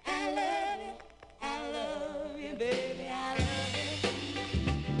 I love you, I love you, baby, I love you.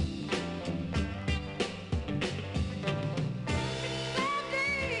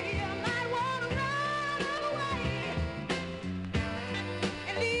 Someday you might wanna run away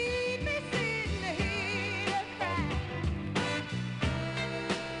and leave me sitting here to cry.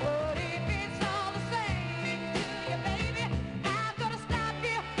 But if it's all the same to you, baby, I'm gonna stop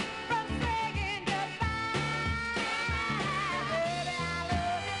you from saying goodbye. Baby, I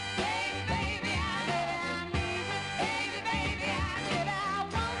love you. Baby, baby, I love you. I need you. Baby, baby, I said I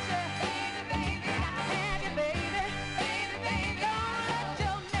want you. Baby, baby, I have you, baby. Baby, baby, don't let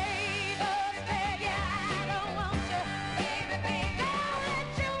your neighbors tell you I don't want you. Baby, baby, don't let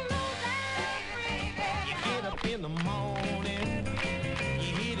your low down baby. You get up in the morning, you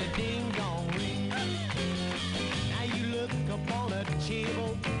hear the ding dong ring. Now you look up on a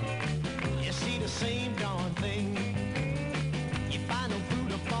table, you see the same darn thing. You find no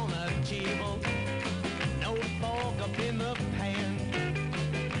food up on a table, no fork up in the pan.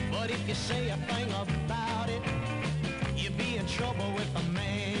 But if you say a thing about it, you'll be in trouble with a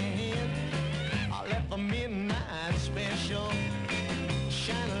man. I left a midnight special,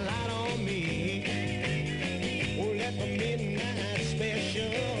 shine a light on me. Oh, left a midnight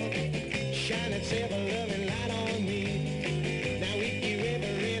special, shine its ever-loving light on me. Now if you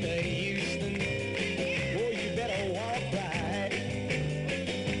ever in a Houston, oh, you better walk right.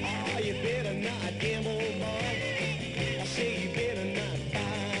 Oh, you better not gamble, boy. I say you better not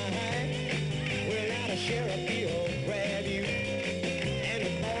fight. Well, now the sheriff, he'll grab you, and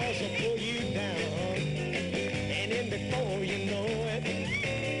the boss will pull you down. And then before you know it,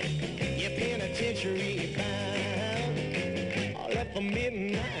 you're penitentiary bound. I left a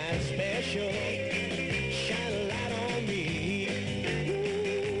midnight special, shine a light on me.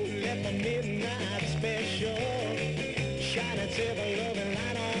 Ooh, left a midnight special, shine its ever-loving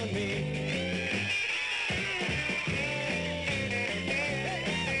light on me.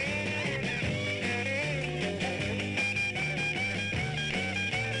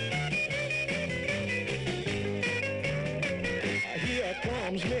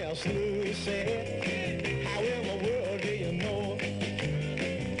 Mom's mess Lou said, how in the world do you know?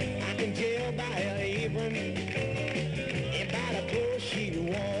 I can tell by her apron and by the clothes she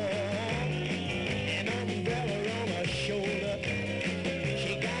wore. An umbrella on her shoulder,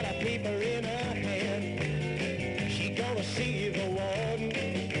 she got a paper in her hand. She gonna see the warden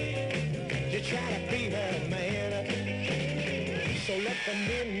to try to free her man. So let the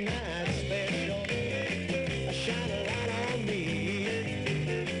midnight special shine a light on me.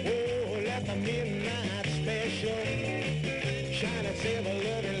 Oh, let the midnight special shine its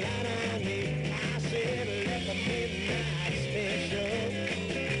ever-loving light on me. I said, let the midnight special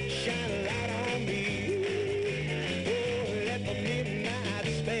shine a light on me. Oh, let the midnight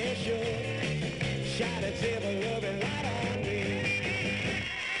special shine its ever-loving light on me.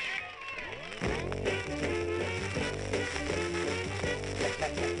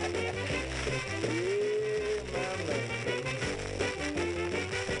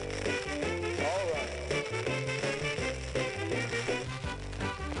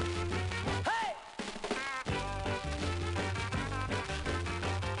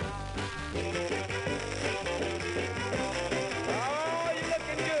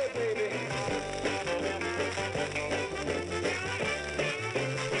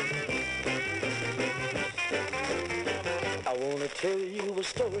 I wanna tell you a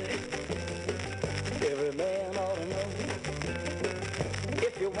story every man ought to know.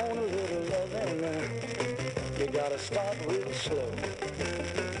 If you want a little loving, you gotta start real slow.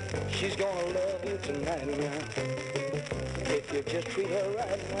 She's gonna love you tonight now, if you just treat her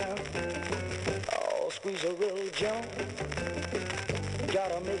right now. Oh, squeeze her real gentle,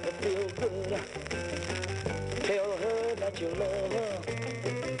 gotta make her feel good. Tell her that you love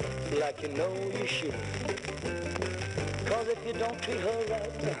her like you know you should. Cause if you don't treat her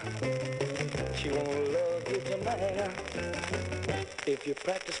right, she won't love you tonight. If you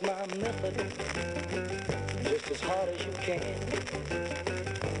practice my method just as hard as you can,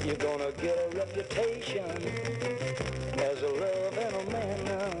 you're gonna get a reputation as a loving man.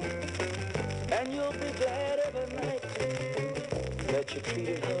 And you'll be glad every night that you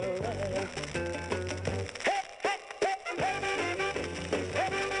treated her right.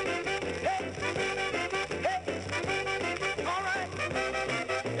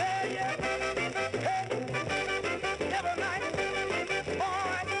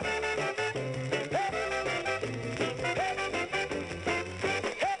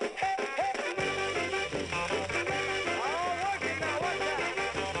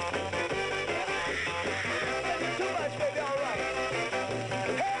 Too much, baby, all right.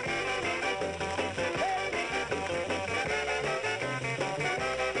 Hey!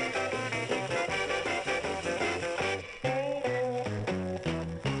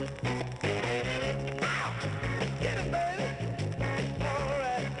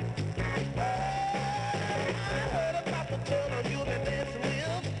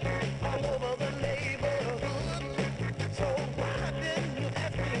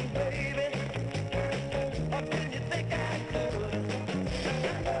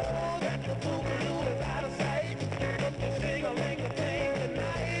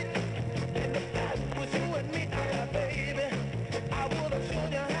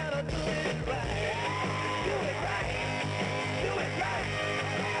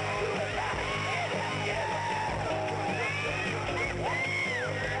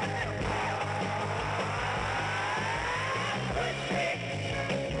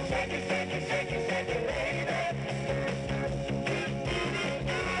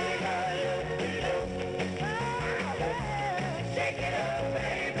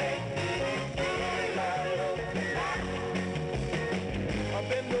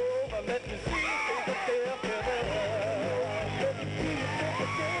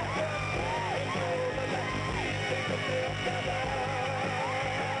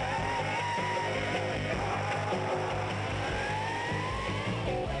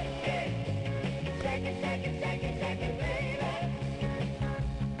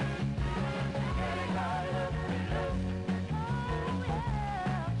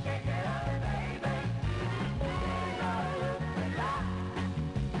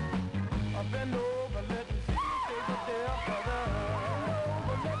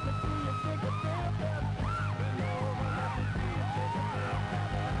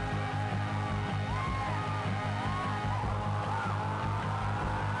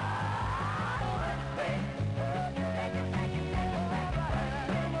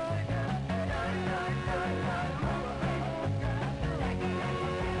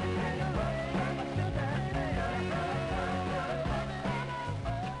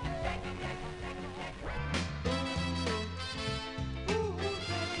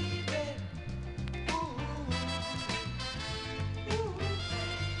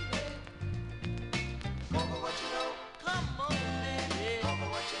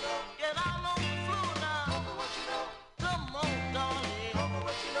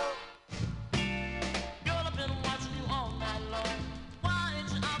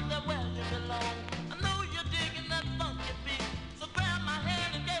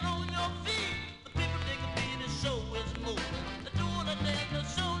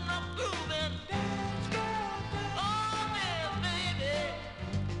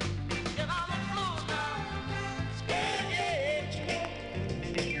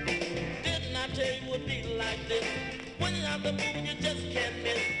 tell you would be like this. When you're out the moving, you just can't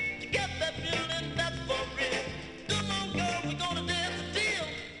miss. You get that feeling, that's for real. Come on, girl, we're gonna dance a deal.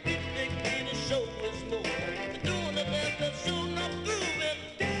 Big B, the show is moving. We're doing the dance that's soon up grooving.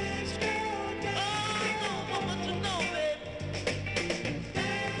 Dance, girl, dance. Oh, no, but what you know, baby.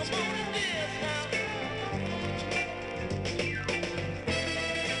 Come on and dance now.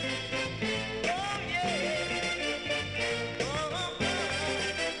 Oh, yeah.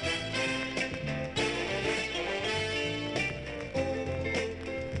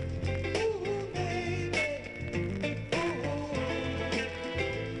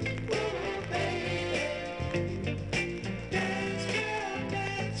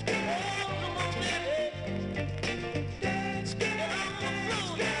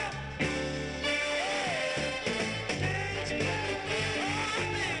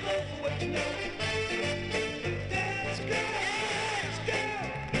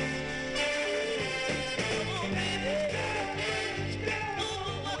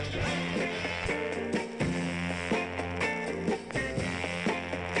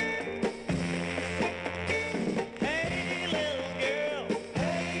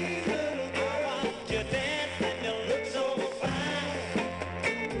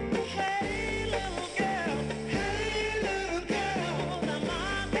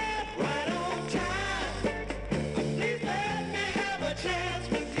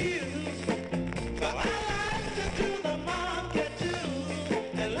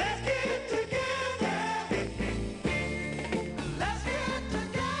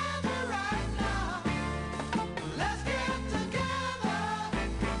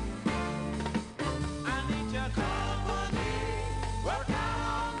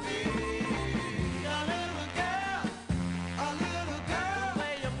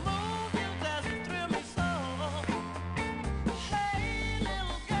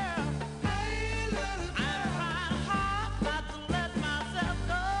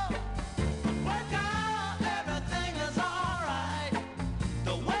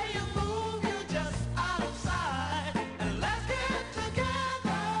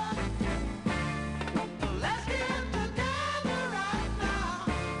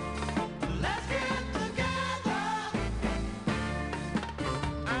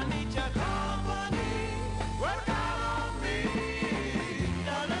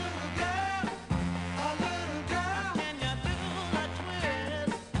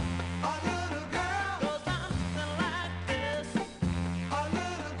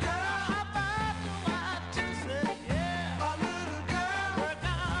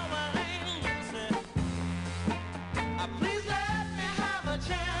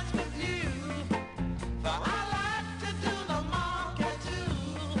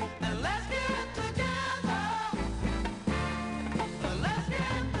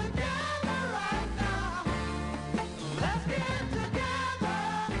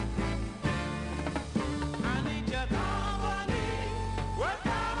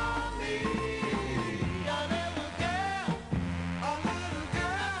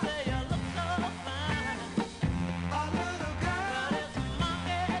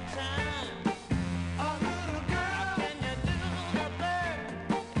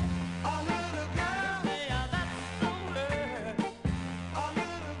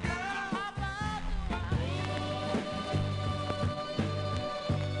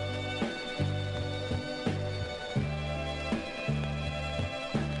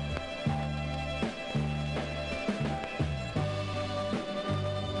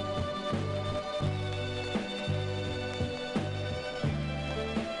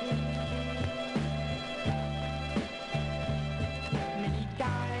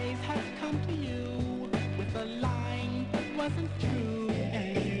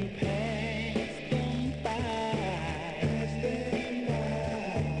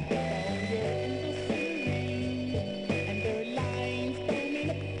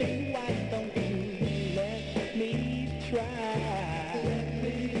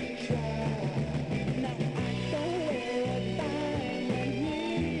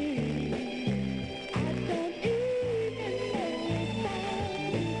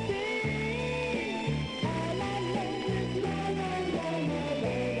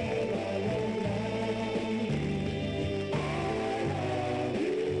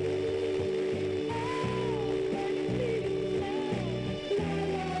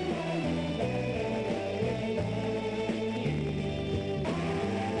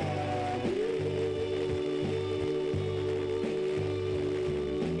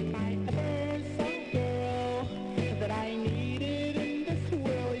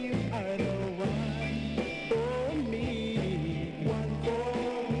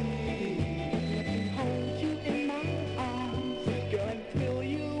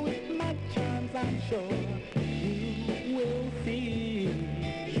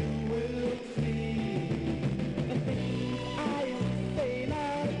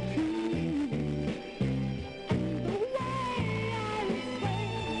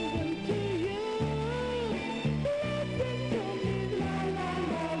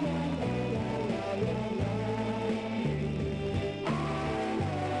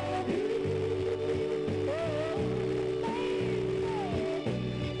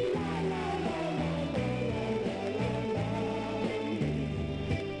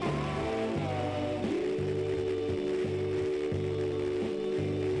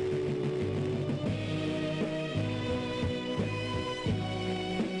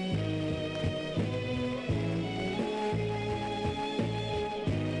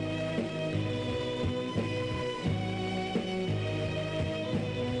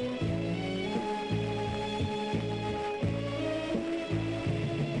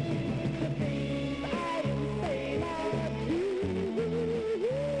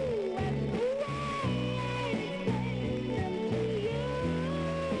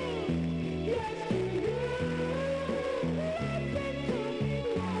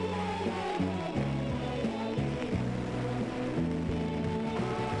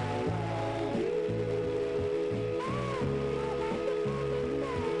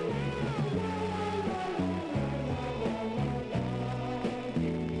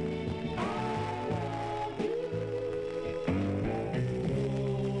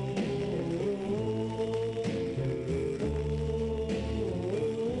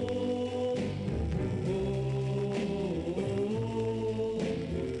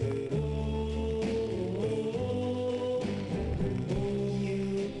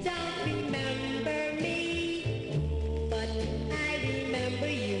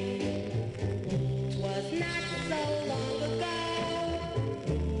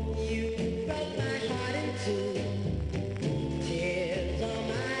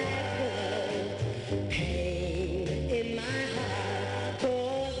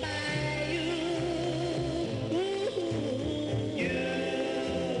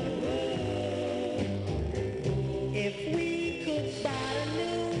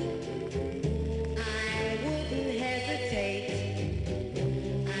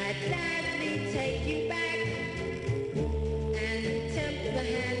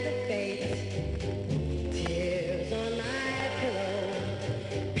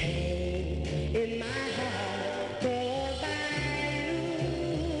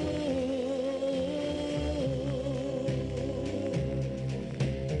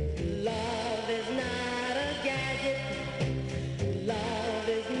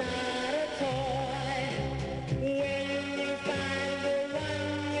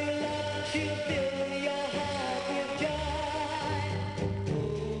 she'll fill your heart with joy.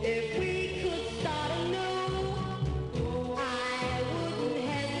 If we could start anew, I wouldn't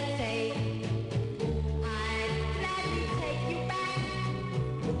hesitate. I'd gladly take you back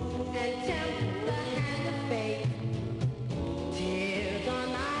and tempt the hand of fate. Tears on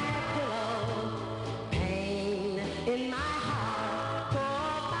my pillow, pain in my heart for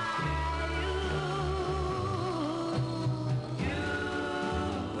you.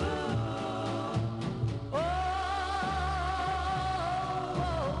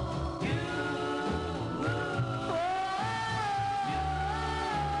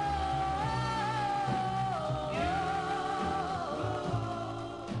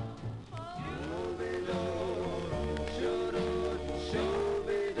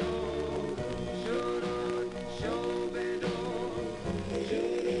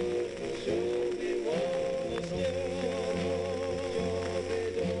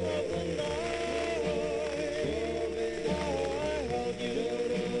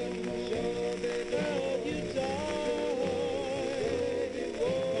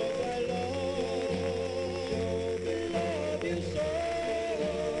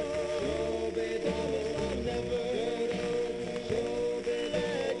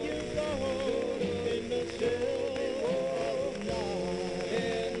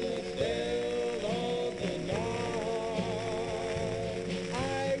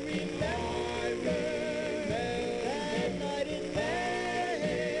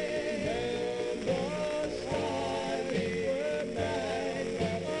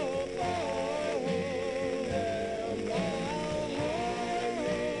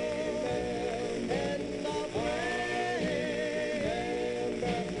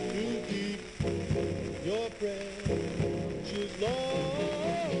 Your precious love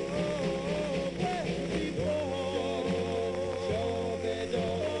went before.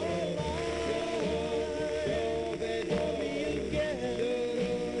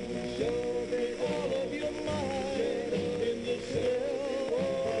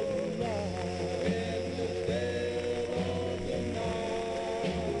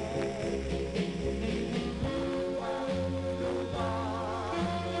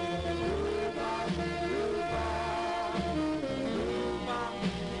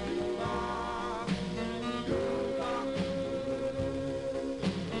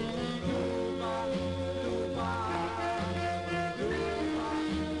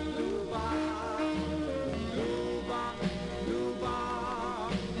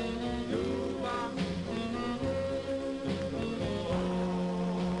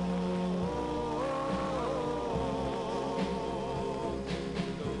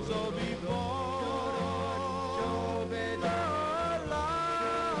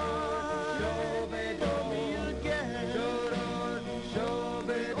 Show me again.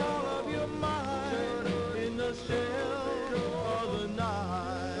 All of your mind in the still of the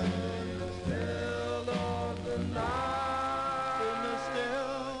night. In the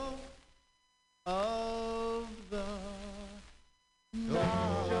still of the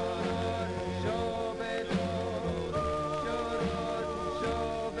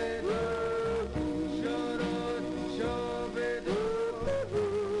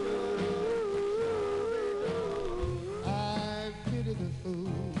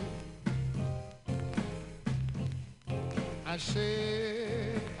I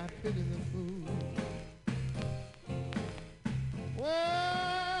said I pity the fool. Well,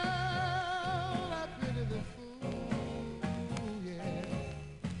 I pity the fool, yeah.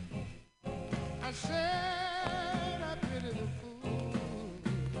 I said I pity the fool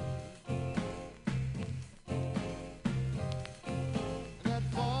that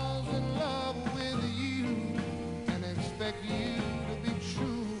falls in love with you and expect you to be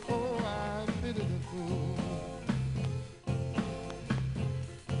true. Oh, I pity the fool.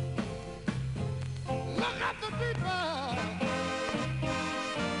 Look at the people.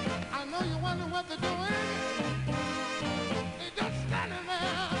 I know you wonder what they're doing. They're just standing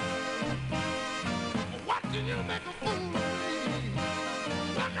there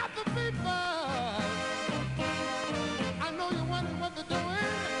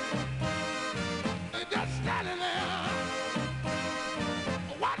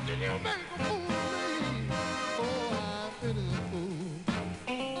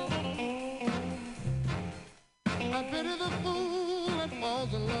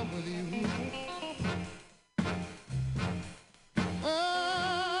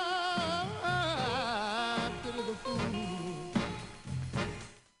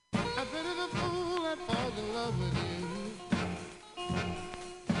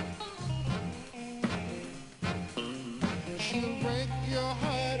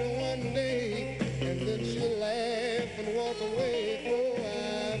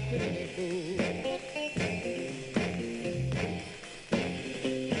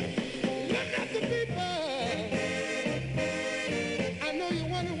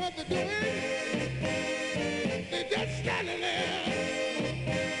what they're doing. They're just standing there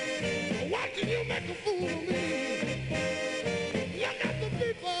watching you make a fool of me. Look at the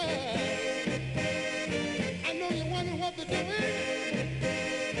people. I know you're wondering what they're doing.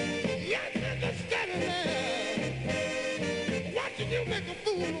 Yes, they're just standing there watching you make a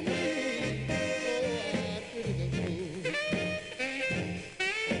fool of me.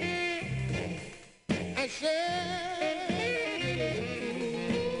 I said,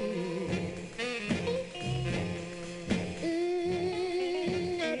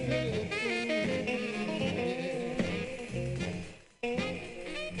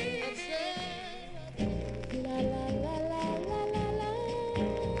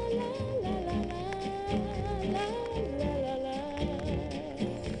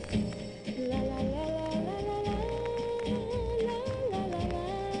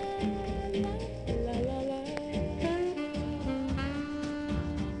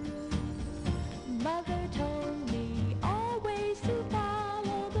 Mother told me always to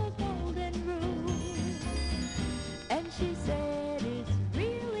follow the golden rule. And she said it's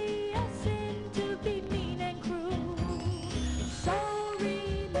really a sin to be mean and cruel. So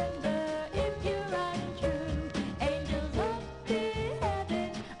remember, if you're untrue, angels up in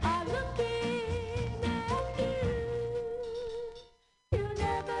heaven are looking at you. You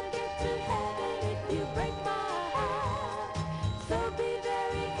never get to heaven if you break my heart. So be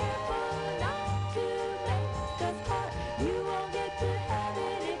very careful not to make us part. You won't get to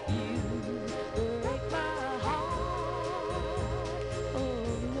heaven if you break my heart. Oh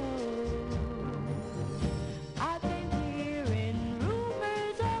no. I've been hearing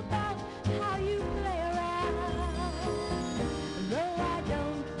rumors about how you play around. Though I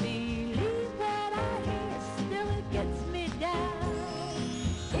don't believe what I hear, still it gets me down.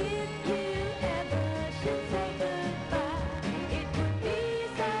 If you ever should say goodbye, it would be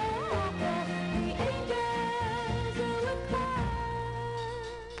so awful. The angels would cry.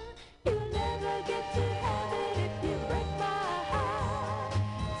 You'll never get to heaven if you break my heart.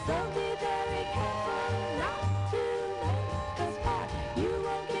 So be very careful not to make us part. You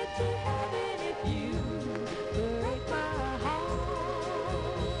won't get to heaven if you break my heart.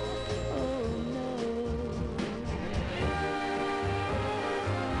 Oh no.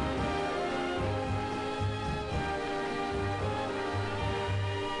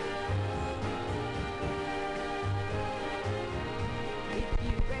 If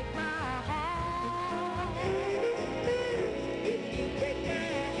you break my heart, if you break my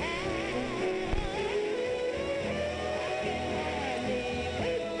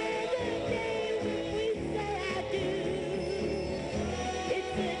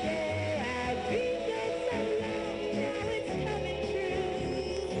it's the day I've dreamed of so long, now it's coming true.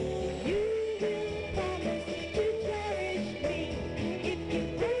 You will promise to cherish me. If you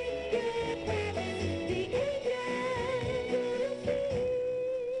break your promise, the angels will see.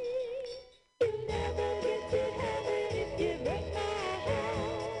 You'll never get to heaven if you break my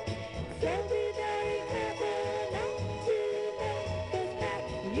heart. So be very careful not to make us part.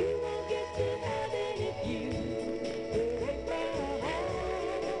 You won't get to heaven if you break my heart.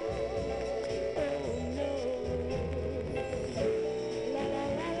 Oh no. La la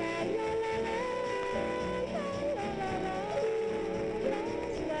la la la la la la la la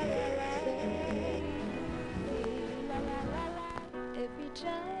every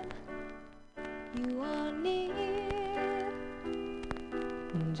time you are near,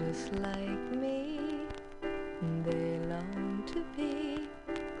 just like me, they long to be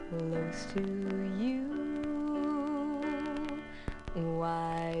close to you.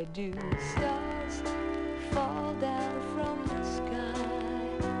 Why do stars fall down from the sky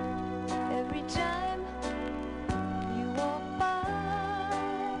every time you walk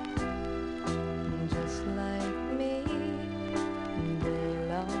by? Just like me, they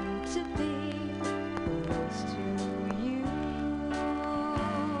long to be close to you.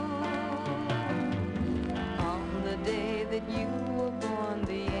 On the day that you were born,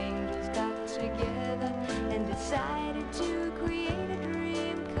 the angels got together and decided to create a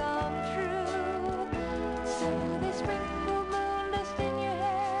dream come true. So they sprinkled moon dust in your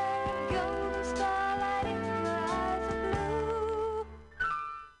hair and golden starlight in your eyes of blue.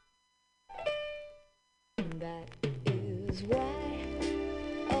 That is why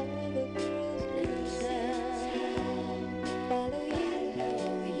all the girls in town follow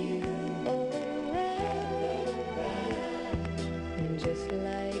you all around. Just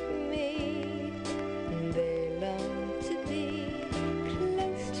like me, they long to be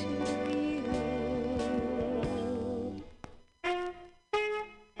close to you.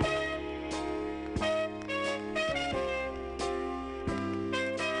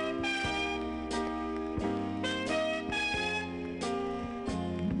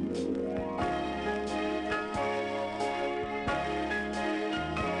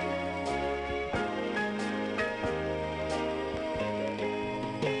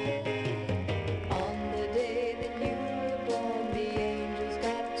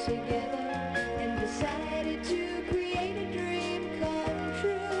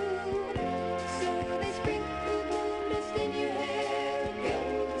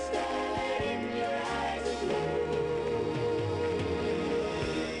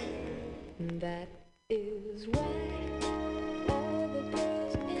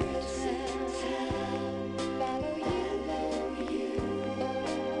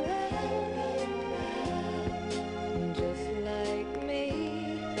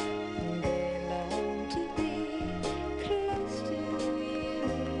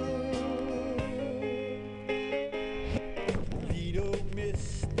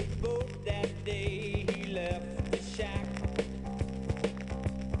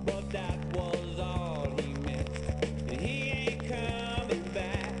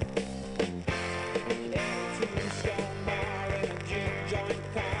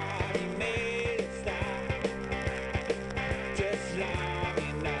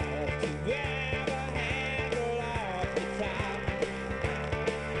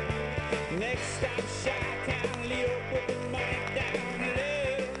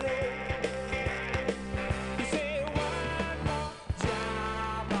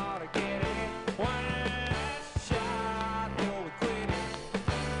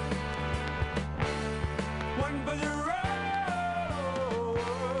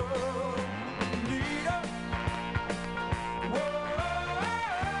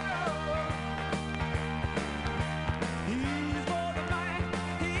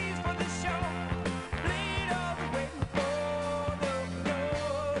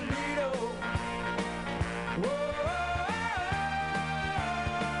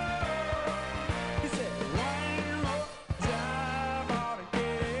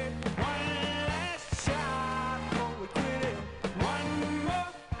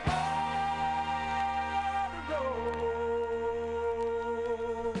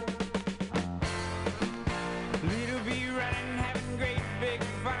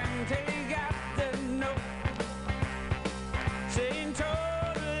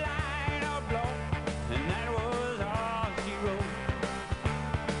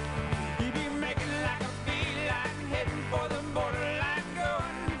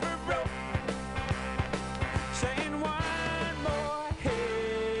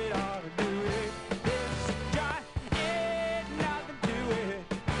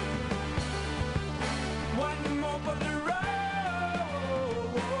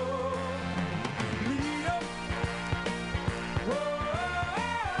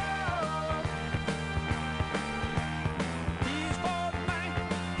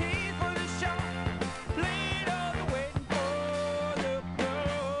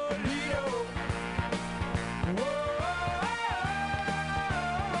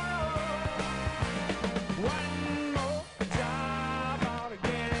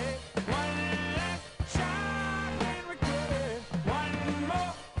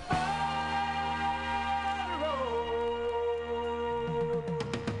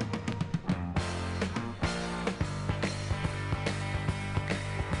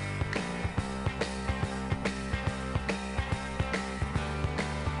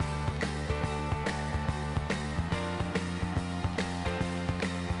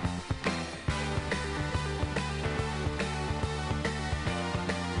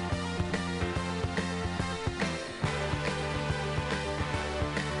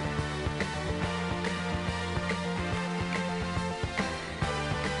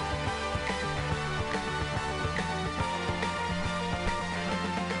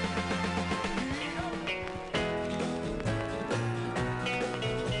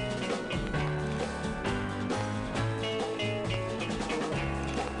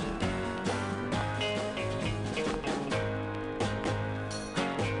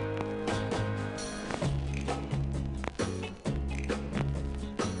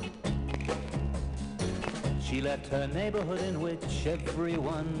 left her neighborhood in which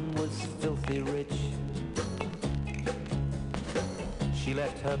everyone was filthy rich. She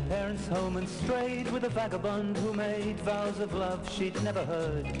left her parents' home and strayed with a vagabond who made vows of love she'd never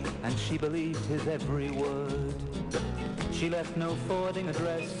heard, and she believed his every word. She left no forwarding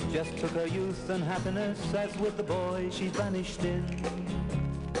address, just took her youth and happiness. As with the boy, she vanished in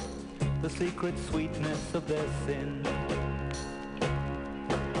the secret sweetness of their sin.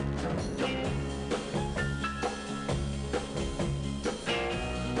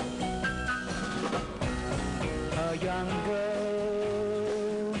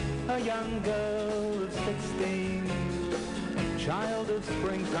 A young girl of 16, child of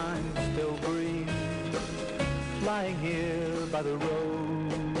springtime, still green, lying here by the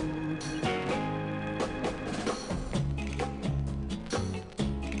road.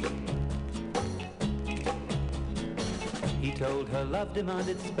 He told her love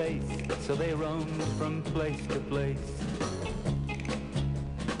demanded space, so they roamed from place to place.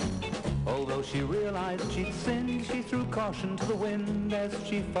 Although she realized she'd sinned, she threw caution to the wind as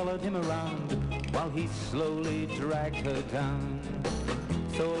she followed him around while he slowly dragged her down.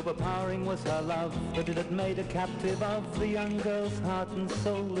 So overpowering was her love that it had made a captive of the young girl's heart and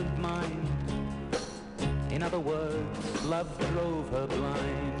soul and mind. In other words, love drove her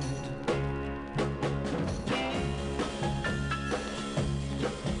blind.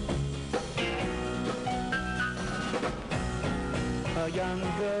 A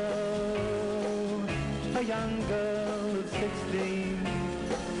young girl of 16,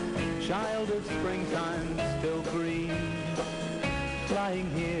 child of springtime, still green, lying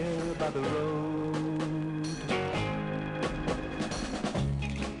here by the road.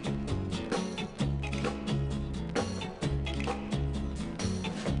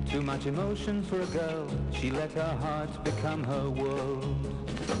 Too much emotion for a girl, she let her heart become her world.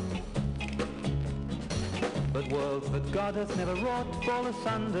 But worlds that God hath never wrought fall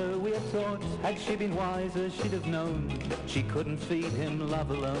asunder, we are taught. Had she been wiser, she'd have known she couldn't feed him love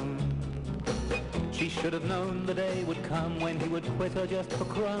alone. She should have known the day would come when he would quit her just for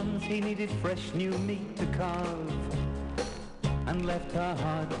crumbs. He needed fresh new meat to carve, and left her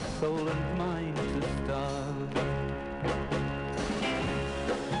heart, soul and mind to starve.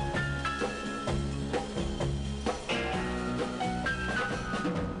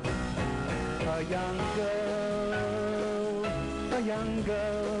 A young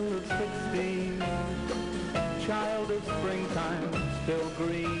girl of 16, child of springtime, still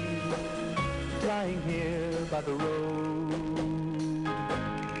green, lying here by the road.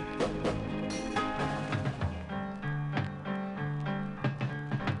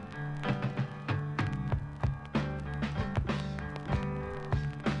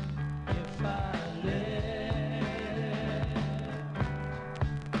 If I live,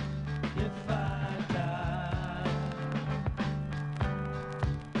 if I die,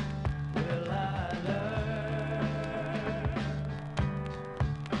 will I learn?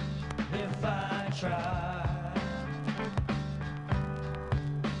 If I try,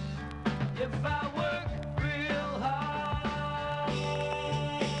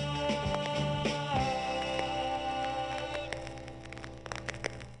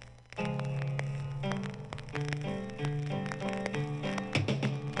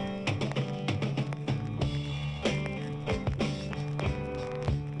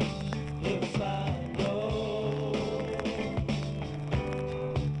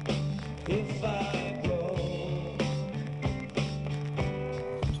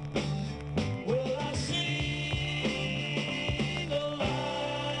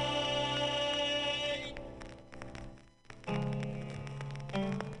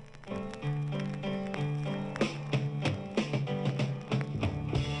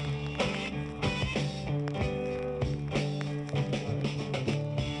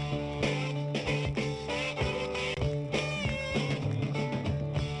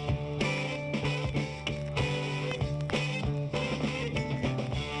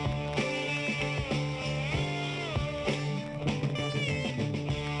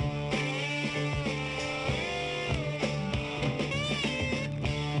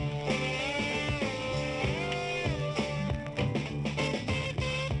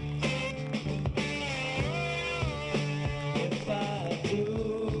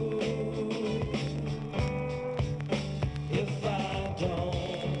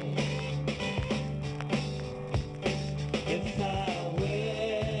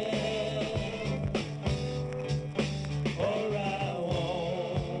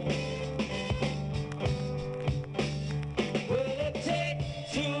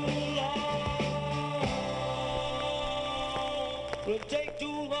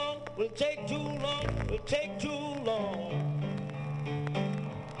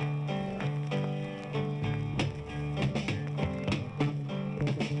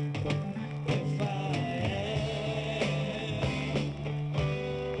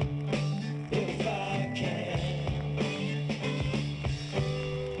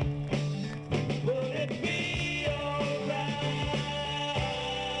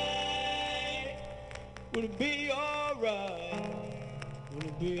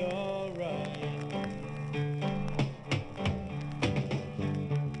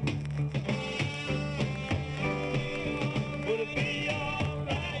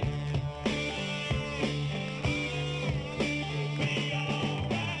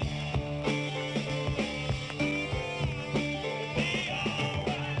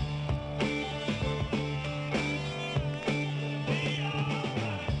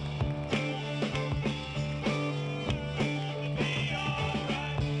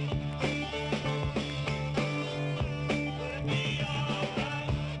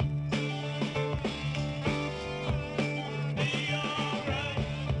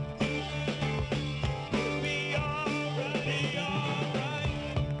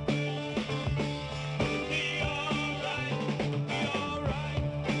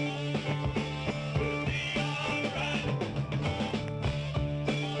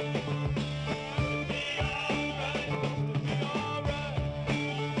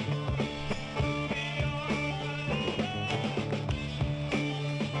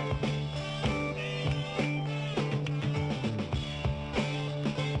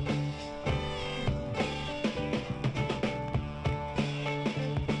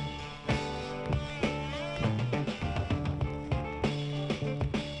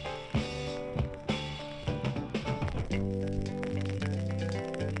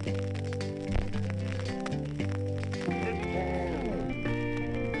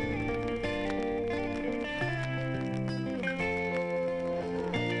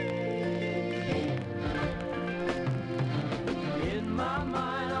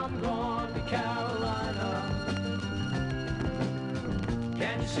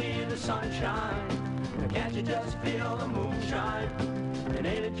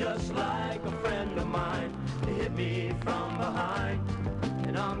 just like a friend of mine. They hit me from behind,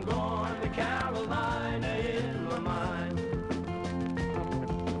 and I'm going to Carolina in my mind.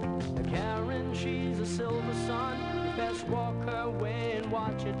 Karen, she's a silver sun. Best walk her way and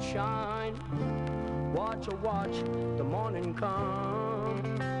watch it shine. Watch her watch the morning come.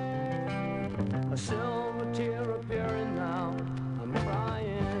 A silver tear appearing now. I'm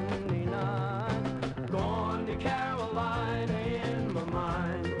crying tonight. Going to Carolina in my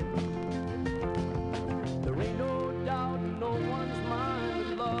mind. There ain't no doubt in no one's mind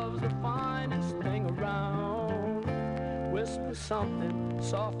that love's the finest thing around. Whisper something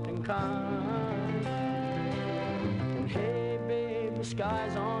soft and kind. And hey babe, the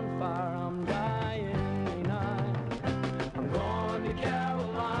sky's on fire. I'm dying tonight. I'm going to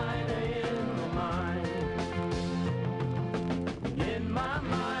Carolina in my mind. In my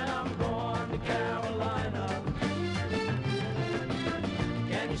mind, I'm going to Carolina.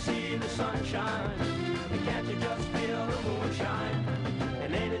 Can you see the sunshine? Can't you just feel the moonshine?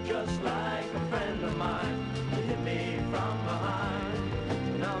 And ain't it just like a friend of mine? You hit me from behind,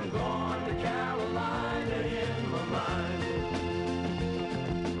 and I'm going to Carolina in my mind.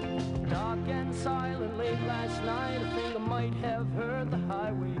 Dark and silent late last night, I think I might have heard the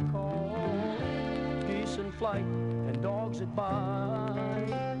highway call. Geese in flight and dogs that bite.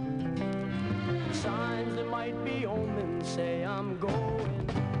 Signs that might be omens say I'm going,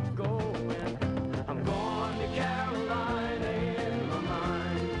 going. I'm going to Carolina in my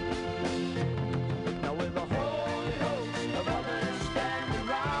mind. Now with a holy host of others standing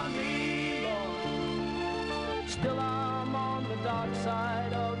around me, Lord, still I'm on the dark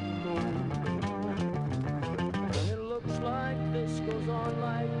side of the moon. And it looks like this goes on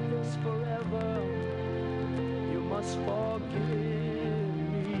like this forever. You must forgive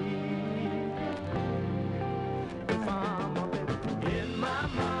me if I'm a bit in my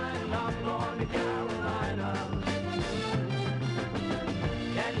mind. I'm going to Carolina.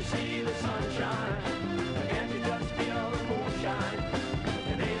 Can you see the sunshine? Can't you just feel the moonshine?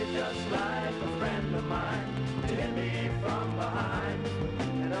 And ain't it just like a friend of mine to hit me from behind?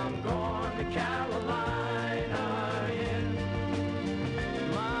 And I'm going to Carolina in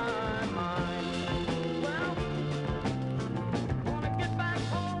my mind. Well, wanna get back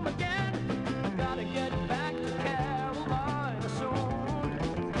home again. Gotta get back to Carolina soon.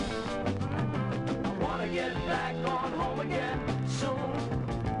 I wanna get back on home again soon.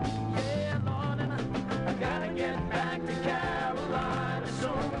 Yeah, Lord, and I gotta get back to Carolina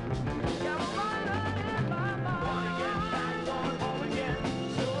soon. Carolina in my mind. Wanna get back on home again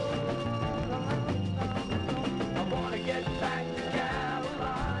soon. I wanna get back to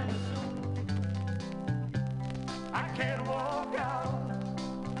Carolina soon. I can't walk out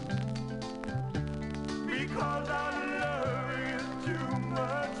because I love you too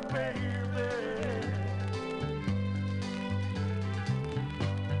much, baby.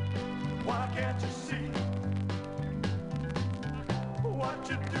 Why can't you see what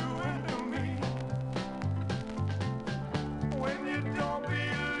you're doing to me? When you don't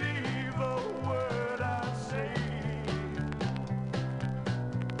believe a word I say.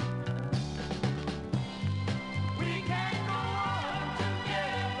 We can't go on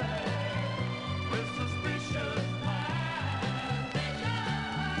together with suspicious minds.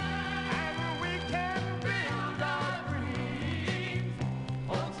 And we can build our dreams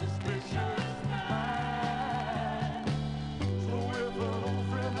on suspicious minds. So if an old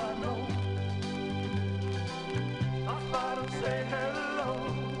friend I know stopped by to say hello,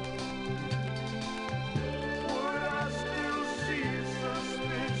 would I still see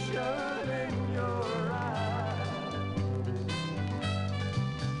suspicion in your eyes?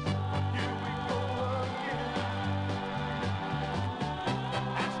 Here we go again,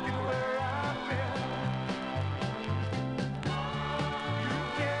 asking where I've been. You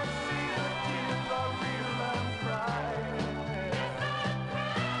can't see the tears I feel I'm crying.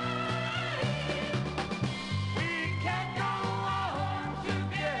 We can't go on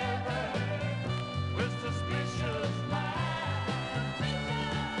together with suspicious minds.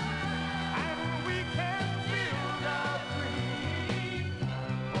 And we can't build our dreams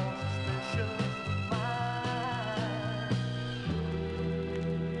on suspicious minds.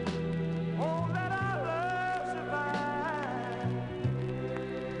 Oh, let our love survive.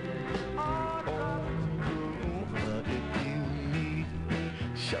 Oh, What if you need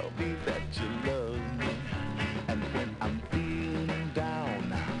shall be